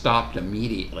 they stopped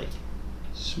immediately.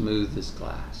 Smooth as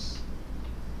glass.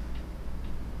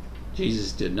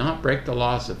 Jesus did not break the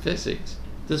laws of physics.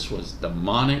 This was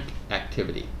demonic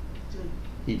activity.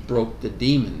 He broke the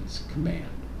demon's command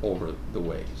over the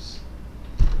waves.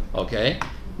 Okay?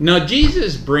 Now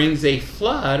Jesus brings a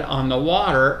flood on the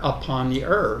water upon the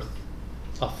earth.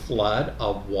 A flood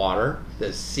of water,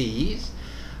 the seas,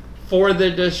 for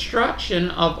the destruction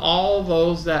of all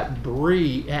those that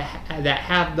breathe, that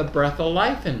have the breath of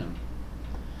life in them.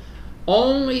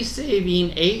 Only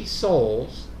saving 8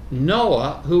 souls,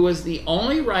 Noah, who was the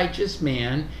only righteous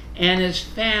man, and his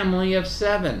family of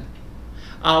 7,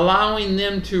 allowing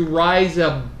them to rise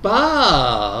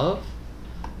above,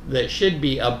 that should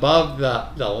be above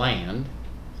the land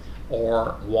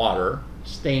or water,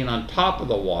 staying on top of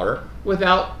the water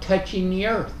without touching the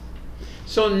earth.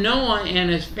 So Noah and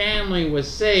his family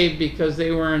was saved because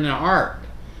they were in the ark.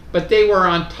 But they were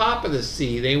on top of the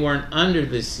sea. They weren't under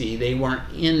the sea. They weren't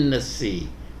in the sea.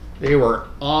 They were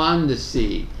on the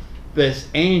sea. This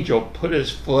angel put his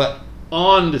foot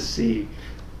on the sea,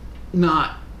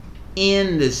 not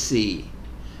in the sea.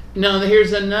 Now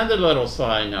here's another little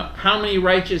side note. How many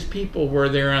righteous people were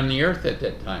there on the earth at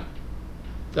that time?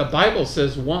 The Bible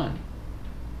says 1.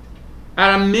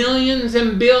 Out of millions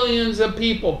and billions of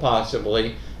people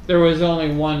possibly, there was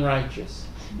only 1 righteous.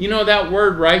 You know that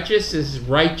word righteous is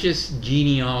righteous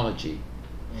genealogy.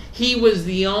 He was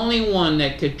the only one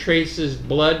that could trace his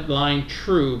bloodline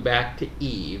true back to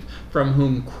Eve, from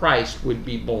whom Christ would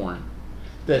be born.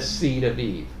 The seed of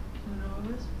Eve.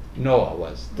 Noah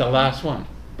was the last one.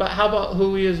 But how about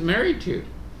who he was married to?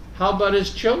 How about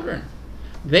his children?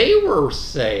 They were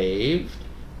saved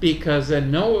because of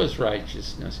Noah's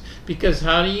righteousness. Because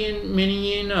how do many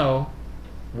of you know,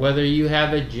 whether you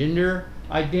have a gender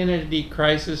identity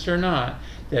crisis or not,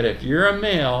 that if you're a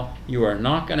male, you are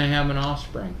not going to have an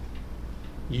offspring.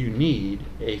 You need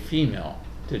a female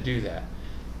to do that.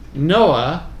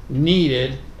 Noah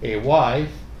needed a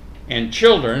wife and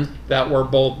children that were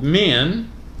both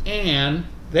men, and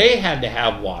they had to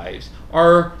have wives,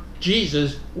 or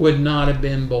Jesus would not have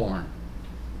been born.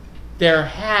 There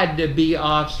had to be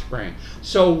offspring.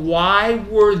 So why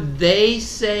were they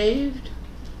saved?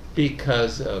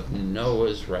 Because of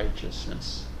Noah's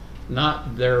righteousness,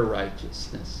 not their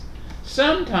righteousness.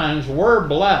 Sometimes we're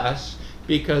blessed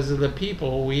because of the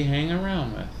people we hang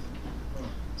around with.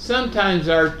 Sometimes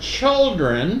our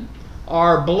children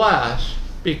are blessed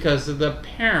because of the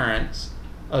parents'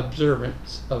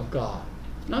 observance of God,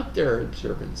 not their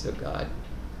observance of God.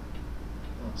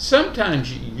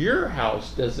 Sometimes your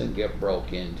house doesn't get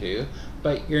broke into,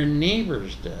 but your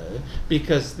neighbor's does,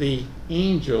 because the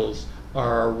angels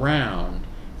are around,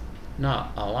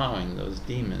 not allowing those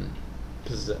demon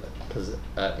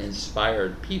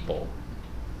inspired people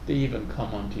to even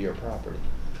come onto your property.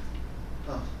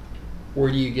 Oh.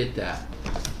 Where do you get that?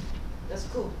 That's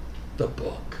cool. The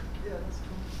book. Yeah, that's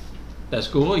cool. That's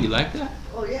cool? You like that?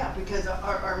 Oh yeah, because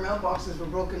our mailboxes were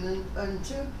broken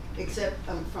into, except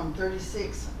from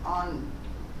 36 on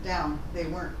down, they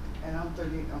weren't. And I'm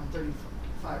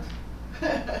 35.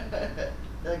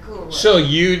 That cool. Right? So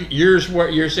yours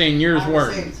what you're saying yours I was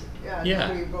weren't. saved. Yeah, Yeah.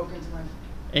 nobody broke into my.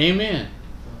 Amen.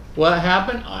 What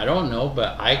happened? I don't know,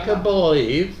 but I could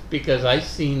believe, because I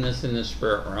seen this in the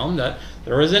spirit realm, that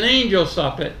there was an angel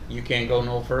stopped it. You can't go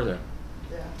no further.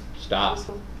 Yeah. Stop.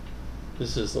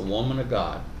 This is the woman of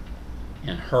God.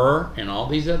 And her and all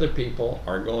these other people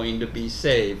are going to be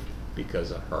saved because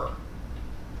of her.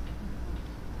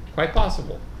 Quite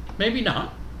possible. Maybe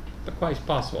not, but quite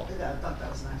possible. Yeah, I thought that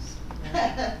was nice.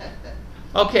 Yeah.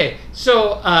 Okay,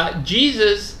 so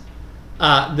Jesus,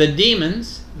 the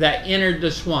demons that entered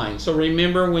the swine. So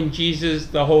remember when Jesus,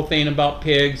 the whole thing about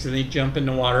pigs and they jump in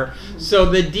the water. Mm-hmm. So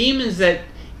the demons that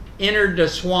entered the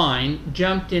swine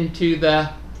jumped into the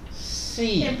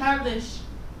sea. In Parlish.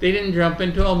 They didn't jump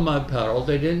into a mud puddle.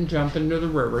 They didn't jump into the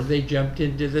river. They jumped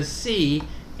into the sea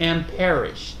and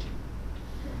perished.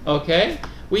 Okay?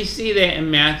 We see that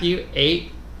in Matthew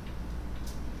 8,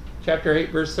 chapter 8,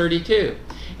 verse 32.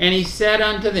 And he said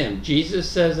unto them, Jesus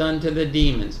says unto the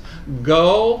demons,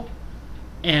 Go,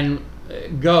 and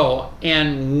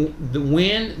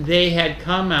when they had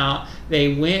come out,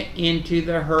 they went into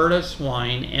the herd of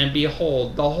swine, and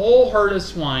behold, the whole herd of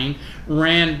swine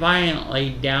ran violently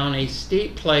down a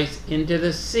steep place into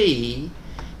the sea,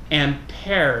 and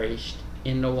perished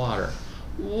in the water.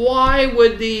 Why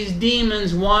would these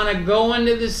demons want to go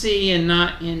into the sea and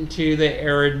not into the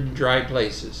arid, dry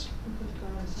places?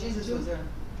 Jesus was there.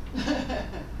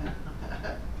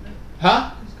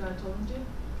 Huh? Because God told him to.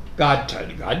 God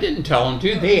didn't tell them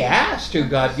to. They asked to.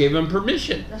 God gave them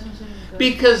permission. That's what I'm saying.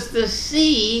 Because the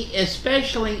sea,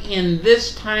 especially in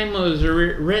this time it was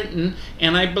written,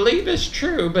 and I believe it's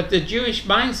true, but the Jewish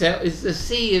mindset is the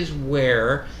sea is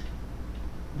where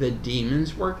the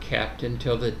demons were kept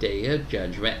until the day of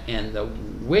judgment, and the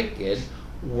wicked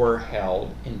were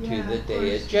held into Yeah, the of day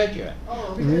course. of judgment.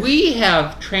 Oh, We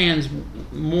have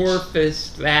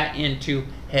transmorphosed that into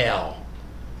hell.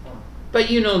 But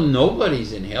you know,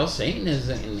 nobody's in hell. Satan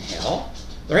isn't in hell.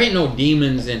 There ain't no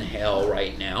demons in hell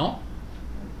right now.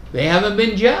 They haven't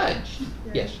been judged.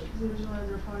 Yeah, Yes. The reason why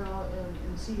they're probably all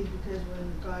in the sea is because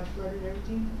when God flooded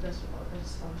everything, that's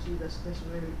obviously that's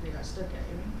where they got stuck at.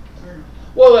 You know? Or no?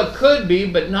 Well, it could be,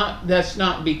 but that's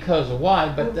not because of why.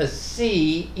 But the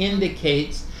sea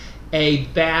indicates a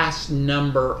vast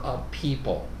number of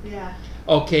people. Yeah.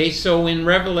 Okay, so in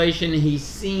Revelation, he's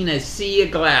seen a sea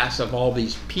of glass of all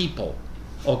these people.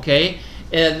 Okay,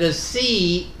 the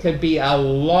sea could be a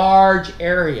large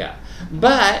area.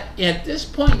 But at this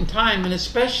point in time, and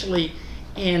especially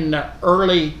in the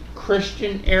early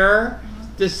Christian era,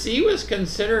 the sea was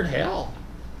considered hell.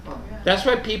 Oh, yeah. That's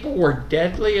why people were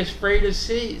deadly afraid of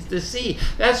the sea.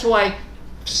 That's why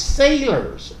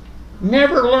sailors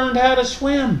never learned how to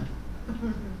swim.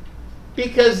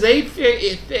 Because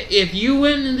if you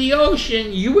went in the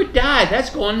ocean, you would die. That's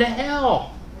going to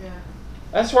hell. Yeah.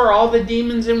 That's where all the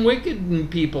demons and wicked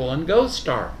people and ghosts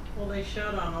are. Well, they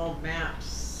showed on old maps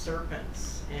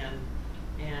serpents and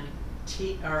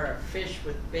or a fish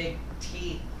with big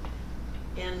teeth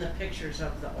in the pictures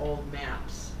of the old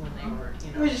maps when they were,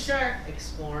 Who's a shark?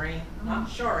 exploring. Not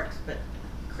sharks, but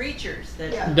creatures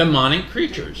that Yeah. Demonic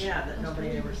creatures. that nobody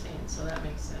had ever seen. So that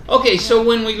makes sense. Okay, so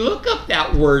when we look up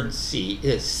that word sea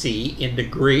into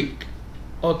Greek,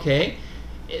 okay,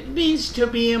 it means to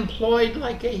be employed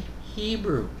like a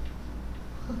Hebrew.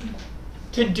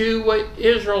 To do what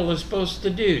Israel is supposed to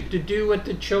do what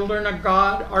the children of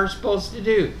God are supposed to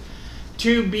do,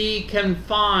 to be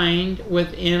confined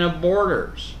within the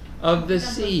borders of the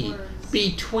That's sea, what words.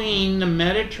 between the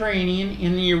Mediterranean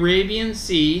and the Arabian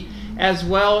Sea, as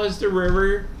well as the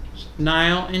river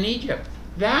Nile in Egypt.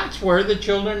 That's where the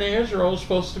children of Israel is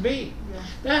supposed to be. Yeah.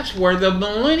 That's where the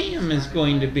millennium is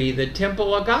going to be. The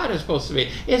temple of God is supposed to be.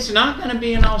 It's not going to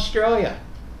be in Australia.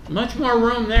 Much more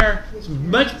room there. It's a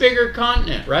much bigger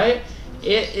continent, right?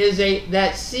 It is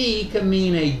that sea can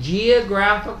mean a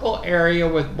geographical area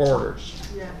with borders.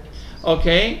 Yeah.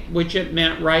 Okay? Which it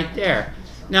meant right there.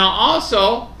 Now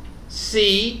also,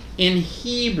 sea in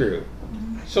Hebrew.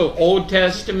 So Old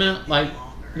Testament, like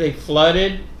they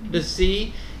flooded the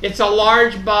sea. It's a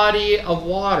large body of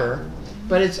water,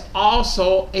 but it's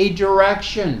also a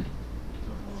direction.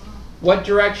 What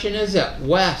direction is it?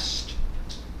 West.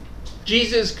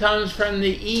 Jesus comes from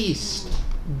the east.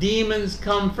 Demons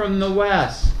come from the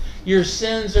west. Your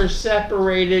sins are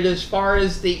separated as far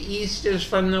as the east is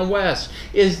from the west.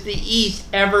 Is the east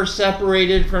ever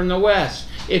separated from the west?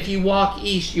 If you walk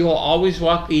east, you'll always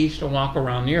walk east and walk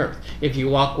around the earth. If you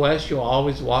walk west, you'll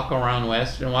always walk around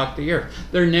west and walk the earth.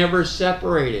 They're never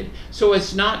separated. So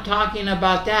it's not talking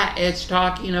about that. It's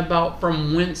talking about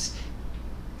from whence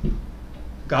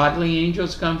godly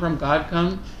angels come from, God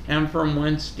comes, and from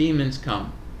whence demons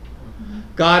come.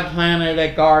 God planted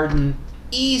a garden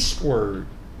eastward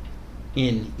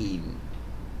in Eden.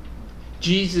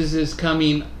 Jesus is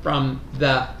coming from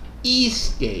the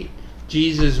east gate.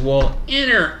 Jesus will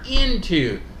enter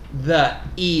into the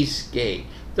east gate.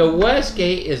 The west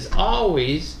gate is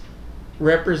always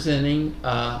representing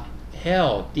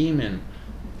hell, demon,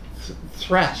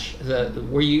 thresh,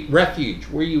 refuge,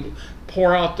 where you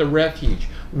pour out the refuge.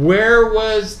 Where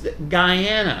was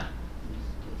Guyana?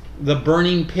 The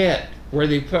burning pit, where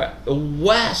they put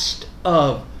west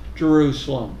of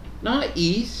Jerusalem, not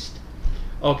east.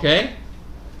 Okay?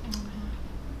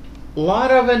 A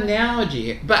lot of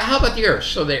analogy. But how about the earth?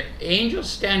 So the angels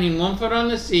standing 1 foot on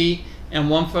the sea and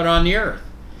 1 foot on the earth.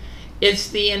 It's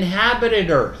the inhabited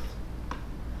earth,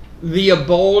 the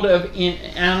abode of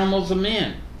animals and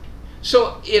men.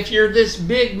 So if you're this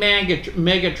big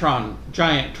Megatron,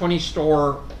 giant,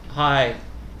 20-story high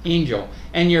angel,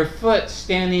 and your foot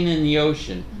standing in the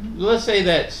ocean, let's say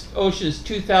that ocean's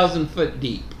 2,000 foot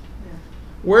deep. Yeah.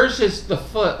 Where's the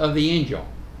foot of the angel?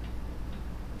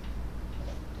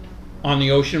 On the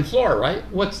ocean floor, right?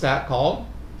 What's that called?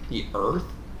 The earth.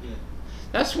 Yeah.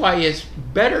 That's why it's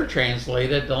better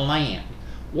translated to land.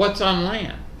 What's on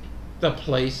land? The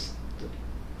place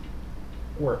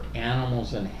where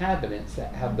animals, inhabitants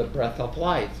that have the breath of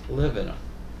life live in them.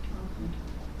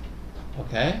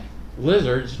 Okay?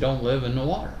 Lizards don't live in the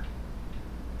water.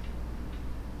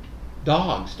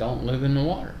 Dogs don't live in the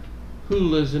water. Who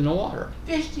lives in the water?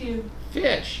 Fish do.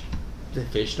 Fish. The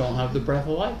fish don't have the breath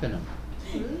of life in them.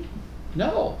 Really?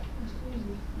 No. That's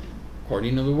crazy.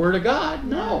 According to the Word of God,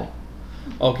 no.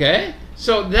 Okay?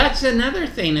 So that's another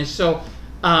thing. Is so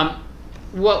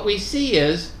what we see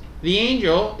is the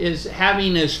angel is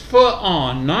having his foot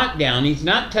on, not down. He's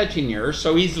not touching the earth,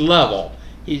 so he's level.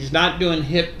 He's not doing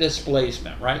hip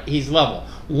displacement, right? He's level.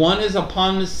 One is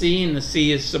upon the sea, and the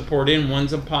sea is supporting.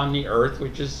 One's upon the earth,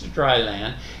 which is the dry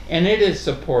land, and it is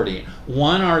supporting.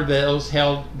 One are those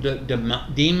held, the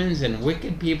demons and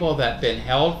wicked people that have been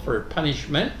held for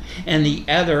punishment, and the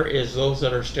other is those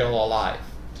that are still alive.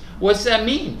 What's that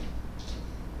mean?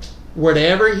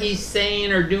 Whatever he's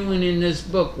saying or doing in this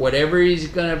book, whatever he's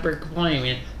going to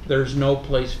proclaim, there's no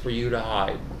place for you to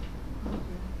hide.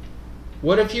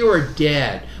 What if you were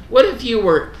dead? What if you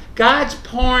were... God's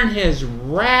pouring his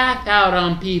wrath out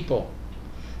on people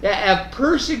that have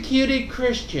persecuted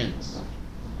Christians.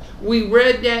 We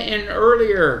read that in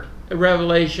earlier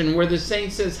Revelation where the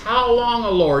saint says, how long,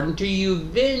 O Lord, until you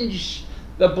avenge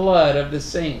the blood of the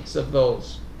saints, of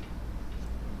those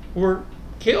who were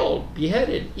killed,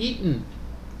 beheaded, eaten,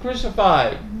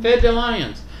 crucified, fed to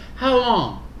lions? How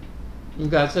long?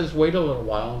 And God says, wait a little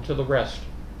while until the rest.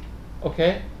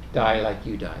 Okay? Die like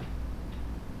you died.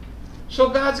 So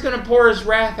God's going to pour his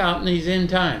wrath out in these end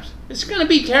times. It's going to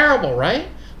be terrible, right?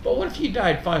 But what if you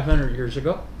died 500 years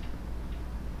ago?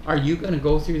 Are you going to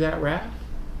go through that wrath?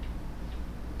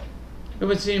 It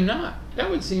would seem not. That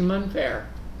would seem unfair.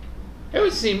 It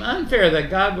would seem unfair that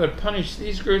God would punish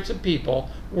these groups of people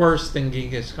worse than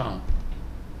Genghis Khan.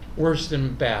 Worse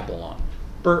than Babylon.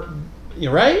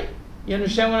 Right? You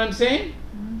understand what I'm saying?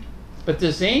 But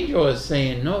this angel is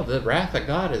saying, no, the wrath of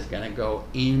God is going to go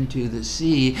into the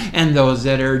sea, and those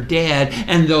that are dead,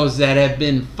 and those that have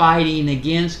been fighting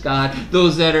against God,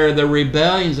 those that are the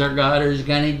rebellions of God, are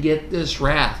going to get this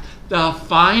wrath. The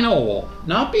final,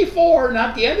 not before,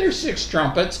 not the other 6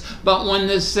 trumpets, but when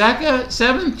the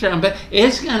 7th trumpet,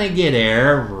 it's going to get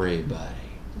everybody.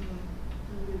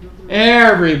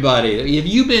 Everybody. If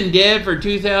you've been dead for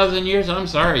 2,000 years, I'm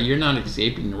sorry, you're not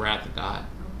escaping the wrath of God.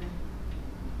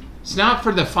 It's not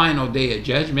for the final day of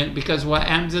judgment, because what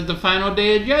happens at the final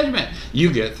day of judgment?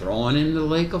 You get thrown in the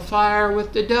lake of fire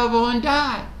with the devil and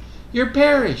die. You're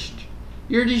perished.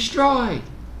 You're destroyed.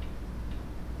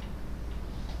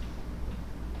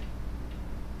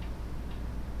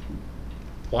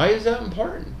 Why is that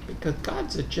important? Because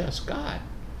God's a just God.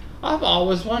 I've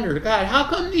always wondered, God, how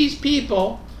come these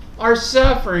people are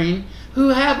suffering who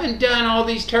haven't done all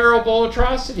these terrible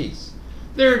atrocities?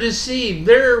 They're deceived.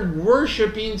 They're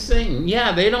worshiping Satan.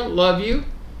 Yeah, they don't love you.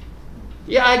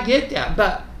 Yeah, I get that.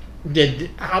 But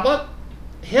how about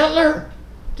Hitler?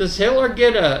 Does Hitler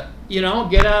get out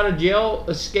of jail,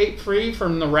 escape free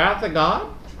from the wrath of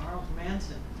God? Charles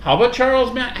Manson. How about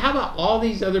Charles Manson? How about all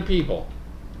these other people?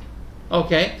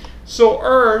 Okay, so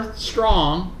earth,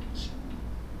 strong,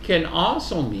 can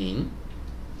also mean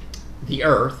the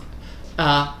earth,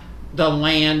 the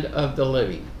land of the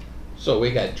living. So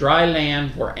we got dry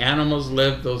land where animals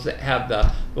live, those that have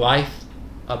the life,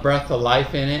 a breath of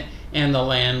life in it, and the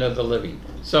land of the living.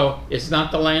 So it's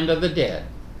not the land of the dead.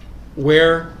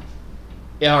 Where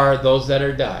are those that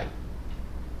are died?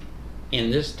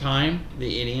 In this time,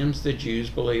 the idioms, the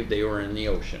Jews believed they were in the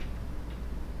ocean.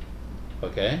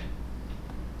 Okay?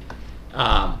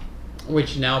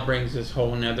 Which now brings this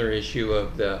whole another issue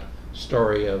of the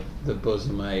story of the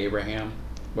bosom of Abraham.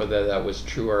 Whether that was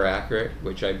true or accurate,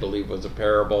 which I believe was a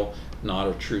parable, not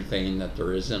a true thing, that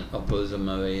there isn't a bosom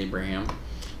of Abraham.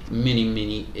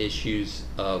 Many issues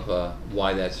of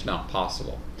why that's not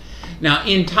possible. Now,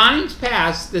 in times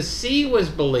past, the sea was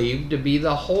believed to be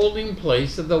the holding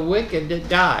place of the wicked that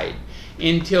died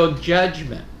until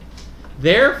judgment.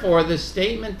 Therefore, the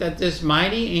statement that this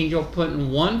mighty angel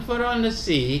putting one foot on the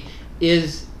sea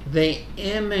is the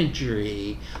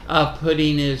imagery of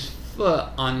putting his foot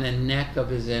on the neck of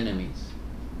his enemies.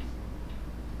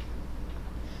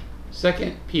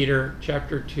 2 Peter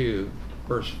chapter 2,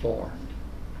 verse 4,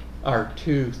 or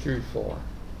 2 through 4.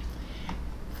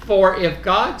 For if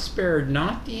God spared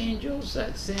not the angels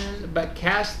that sinned, but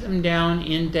cast them down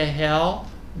into hell,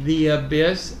 the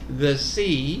abyss, the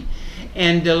sea,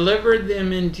 and delivered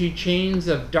them into chains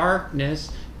of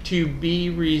darkness to be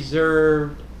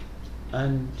reserved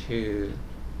unto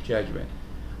judgment.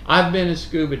 I've been a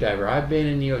scuba diver. I've been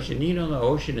in the ocean. You know, the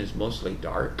ocean is mostly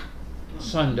dark. The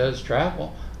sun does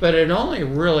travel, but it only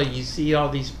really, you see all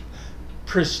these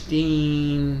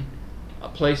pristine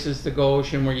places to go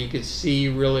ocean where you could see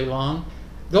really long.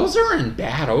 Those are in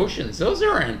bad oceans. Those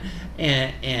are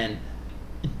in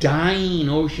dying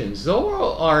oceans.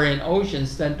 Those are in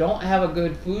oceans that don't have a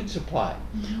good food supply.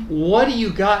 What do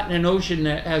you got in an ocean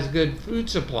that has good food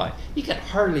supply? You can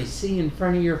hardly see in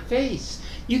front of your face.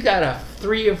 You got a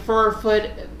 3 or 4 foot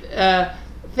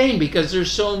thing because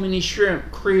there's so many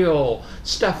shrimp, krill,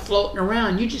 stuff floating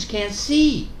around. You just can't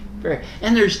see.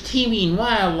 And there's teeming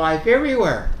wildlife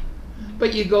everywhere.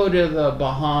 But you go to the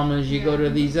Bahamas, you go to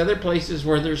these other places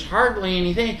where there's hardly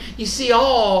anything. You see,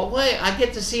 I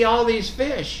get to see all these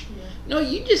fish. No,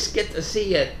 you just get to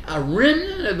see a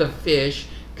remnant of the fish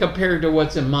compared to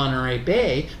what's in Monterey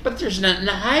Bay, but there's nothing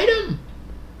to hide them.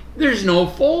 There's no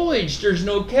foliage, there's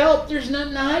no kelp, there's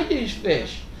nothing to hide these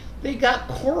fish. They got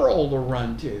coral to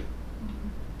run to.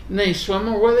 And they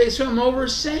swim where they swim over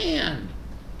sand.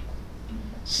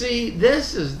 See, the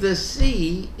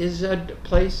sea is a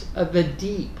place of the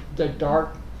deep, the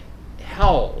dark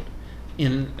held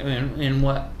in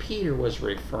what Peter was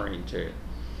referring to,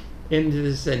 into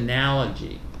this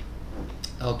analogy.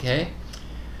 Okay?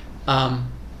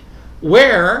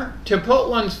 Where to put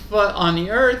one's foot on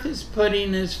the earth is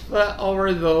putting his foot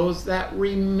over those that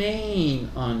remain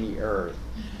on the earth.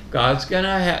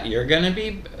 You're gonna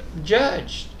be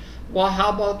judged. Well, how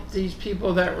about these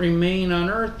people that remain on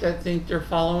earth that think they're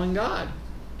following God?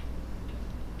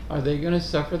 Are they going to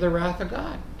suffer the wrath of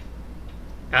God?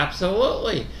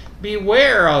 Absolutely.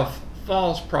 Beware of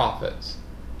false prophets.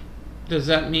 Does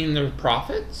that mean they're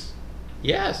prophets?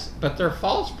 Yes, but they're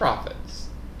false prophets.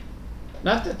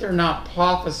 Not that they're not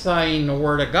prophesying the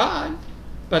word of God,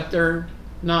 but they're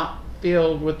not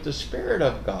filled with the Spirit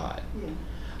of God. Yeah.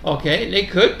 Okay, they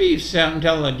could be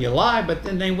telling you a lie, but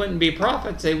then they wouldn't be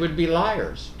prophets, they would be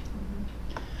liars.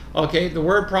 Okay, the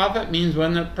word prophet means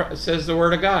one that says the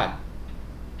word of God.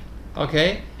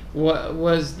 Okay, what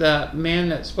was the man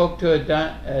that spoke to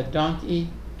a donkey,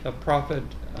 a prophet?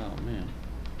 Oh man.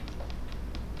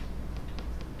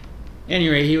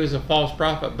 Anyway, he was a false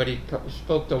prophet, but he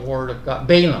spoke the word of God.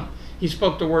 Balaam, he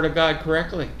spoke the word of God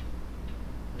correctly,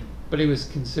 but he was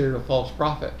considered a false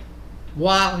prophet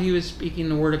while he was speaking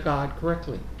the word of God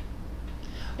correctly.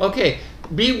 Okay,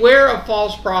 beware of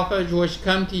false prophets which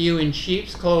come to you in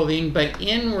sheep's clothing, but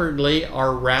inwardly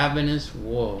are ravenous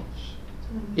wolves.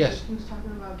 Yes? He was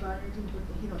talking about God and everything,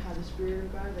 but he don't have the Spirit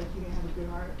of God, like he didn't have a good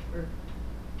heart. Or...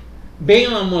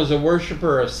 Balaam was a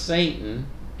worshiper of Satan.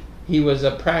 He was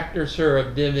a practicer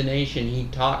of divination. He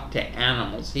talked to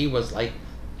animals. He was like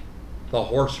the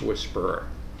horse whisperer.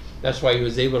 That's why he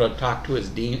was able to talk to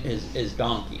his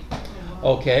donkey.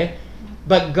 Okay?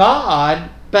 But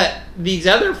these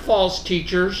other false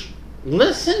teachers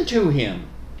listened to him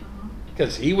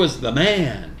because he was the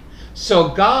man. So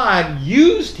God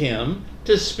used him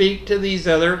to speak to these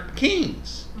other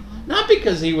kings. Not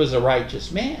because he was a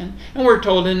righteous man. And we're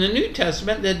told in the New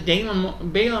Testament that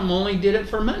Balaam only did it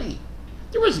for money.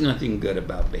 There was nothing good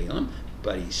about Balaam,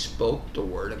 but he spoke the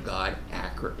word of God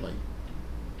accurately.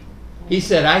 He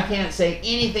said, I can't say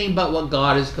anything but what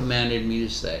God has commanded me to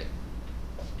say.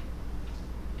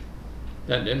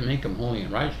 That didn't make him holy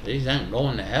and righteous. He's not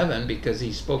going to heaven because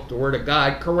he spoke the word of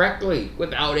God correctly,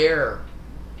 without error.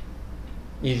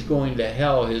 He's going to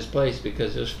hell, his place,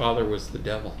 because his father was the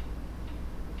devil.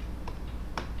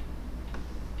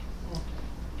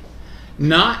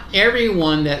 Not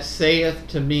everyone that saith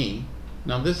to me,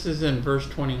 now this is in verse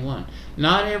 21,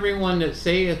 not everyone that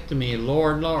saith to me,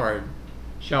 Lord, Lord,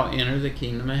 shall enter the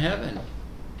kingdom of heaven,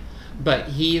 but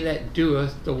he that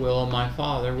doeth the will of my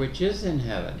Father which is in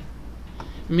heaven.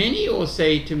 Many will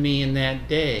say to me in that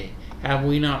day, have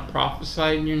we not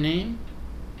prophesied in your name?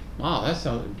 Wow, that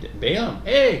sounds Balaam.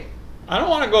 Hey, I don't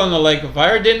want to go in the lake of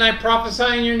fire. Didn't I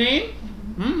prophesy in your name?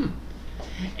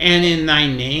 And in thy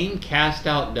name cast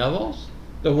out devils?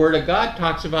 The word of God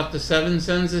talks about the 7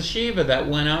 sons of Sheba that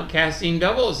went out casting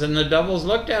devils, and the devils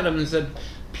looked at him and said,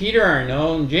 Peter I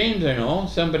know, and James I know,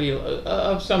 somebody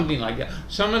of something like that.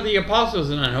 Some of the apostles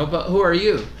and I know, but who are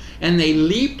you? And they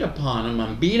leaped upon him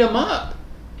and beat him up,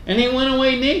 and he went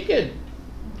away naked.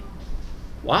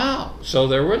 Wow. So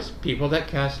there was people that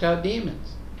cast out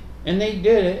demons, and they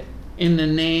did it in the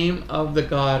name of the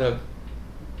God of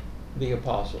the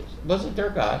apostles. It wasn't their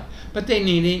God, but they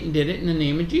did it in the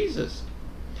name of Jesus.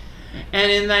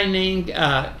 And in thy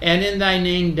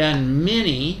name done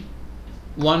many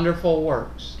wonderful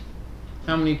works.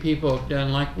 How many people have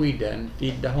done like we done,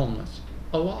 feed the homeless?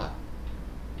 A lot.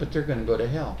 But they're going to go to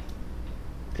hell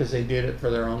because they did it for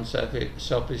their own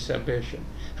selfish ambition.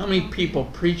 How many people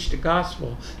preach the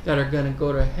gospel that are going to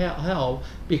go to hell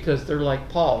because they're like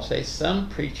Paul? Say, some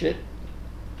preach it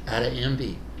out of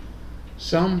envy.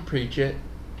 Some preach it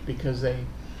because they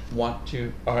want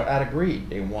to, or out of greed.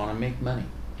 They want to make money.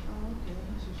 Oh, okay.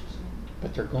 That's what you're saying.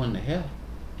 But they're going to hell.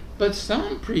 But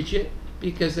some preach it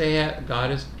because God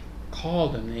has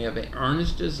called them. They have an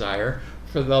earnest desire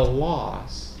for the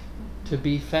lost to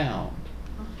be found.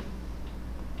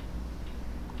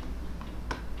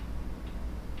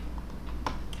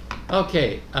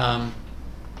 Okay.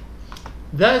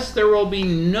 Thus there will be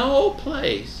no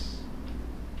place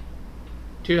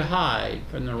to hide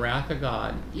from the wrath of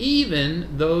God,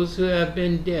 even those who have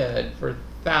been dead for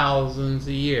thousands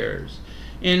of years.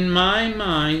 In my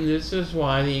mind, this is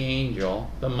why the angel,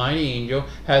 the mighty angel,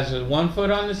 has 1 foot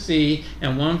on the sea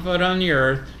and 1 foot on the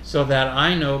earth, so that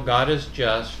I know God is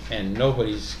just and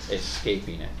nobody's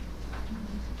escaping it.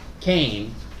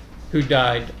 Cain, who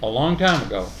died a long time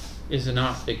ago, is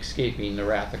not escaping the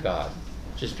wrath of God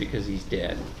just because he's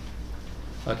dead.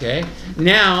 Okay?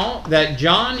 Now that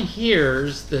John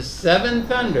hears the 7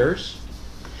 thunders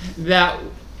that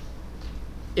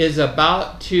is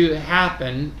about to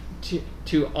happen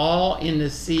to all in the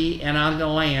sea and on the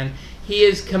land, he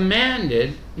is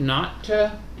commanded not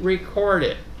to record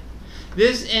it.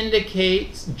 This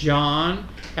indicates John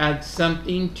had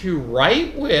something to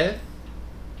write with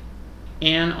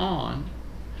and on,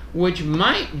 which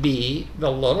might be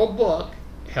the little book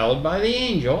held by the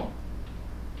angel.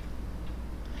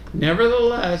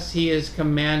 Nevertheless, he is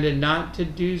commanded not to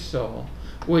do so,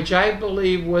 which I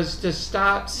believe was to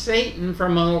stop Satan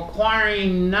from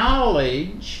acquiring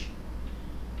knowledge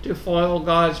to foil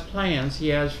God's plans he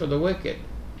has for the wicked.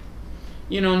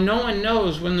 You know, no one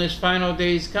knows when this final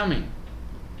day is coming.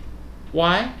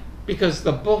 Why? Because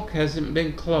the book hasn't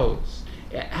been closed.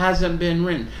 It hasn't been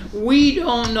written. We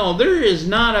don't know. There is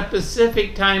not a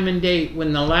specific time and date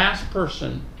when the last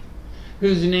person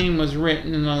whose name was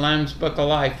written in the Lamb's Book of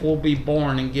Life will be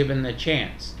born and given the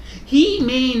chance. He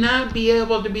may not be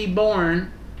able to be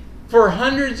born for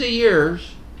hundreds of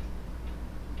years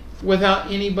without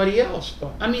anybody else.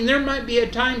 I mean, there might be a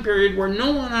time period where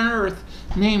no one on earth's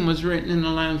name was written in the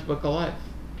Lamb's Book of Life.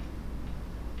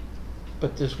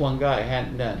 But this one guy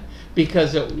hadn't done,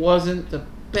 because it wasn't the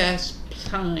best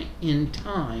time in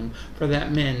time for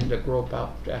that man to grope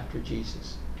out after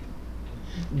Jesus.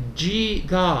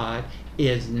 God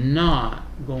is not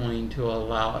going to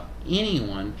allow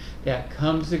anyone that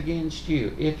comes against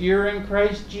you. If you're in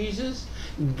Christ Jesus,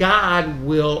 God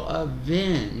will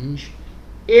avenge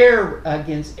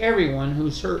against everyone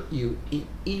who's hurt you in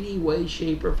any way,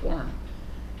 shape, or form.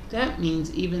 That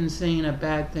means even saying a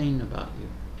bad thing about you.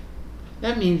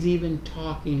 That means even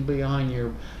talking behind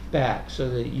your back so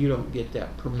that you don't get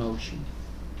that promotion.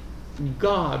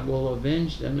 God will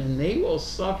avenge them, and they will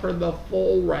suffer the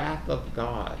full wrath of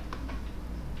God.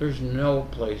 There's no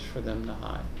place for them to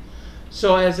hide.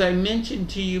 So as I mentioned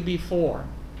to you before,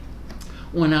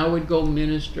 when I would go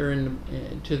minister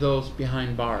to those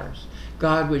behind bars,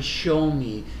 God would show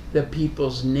me the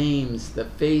people's names, the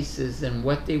faces, and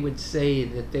what they would say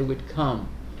that they would come.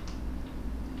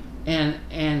 And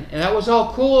that was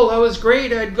all cool. That was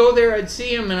great. I'd go there, I'd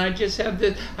see them, and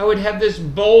I would have this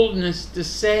boldness to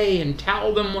say and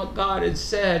tell them what God had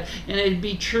said, and it'd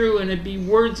be true, and it'd be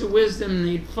words of wisdom, and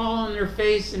they'd fall on their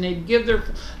face, and they'd give their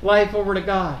life over to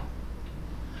God.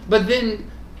 But then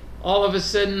all of a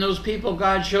sudden, those people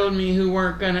God showed me who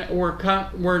were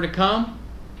to come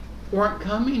weren't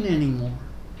coming anymore.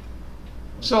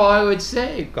 So I would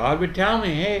say, God would tell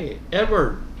me, "Hey,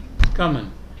 Edward,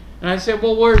 coming." And I said,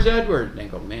 "Well, where's Edward?" And they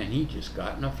go, "Man, he just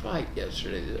got in a fight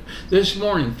yesterday. This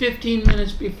morning, 15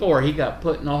 minutes before, he got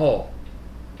put in a hole."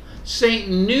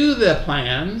 Satan knew the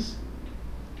plans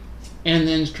and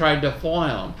then tried to foil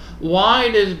them. Why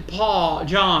does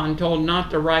John told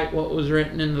not to write what was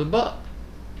written in the book?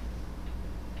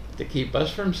 To keep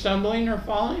us from stumbling or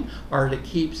falling, or to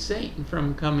keep Satan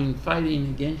from coming fighting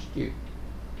against you?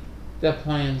 The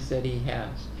plans that he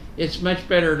has. It's much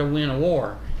better to win a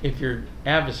war if your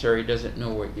adversary doesn't know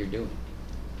what you're doing.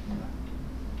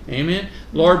 Amen.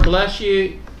 Lord bless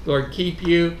you. Lord keep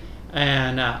you.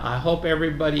 And I hope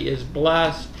everybody is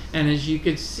blessed. And as you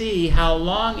can see how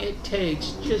long it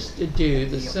takes just to do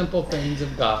the simple things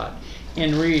of God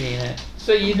in reading it,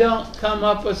 so you don't come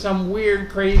up with some weird,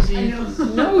 crazy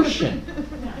notion.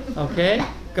 Okay?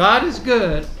 God is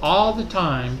good all the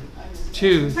time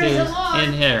to his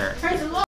inheritors.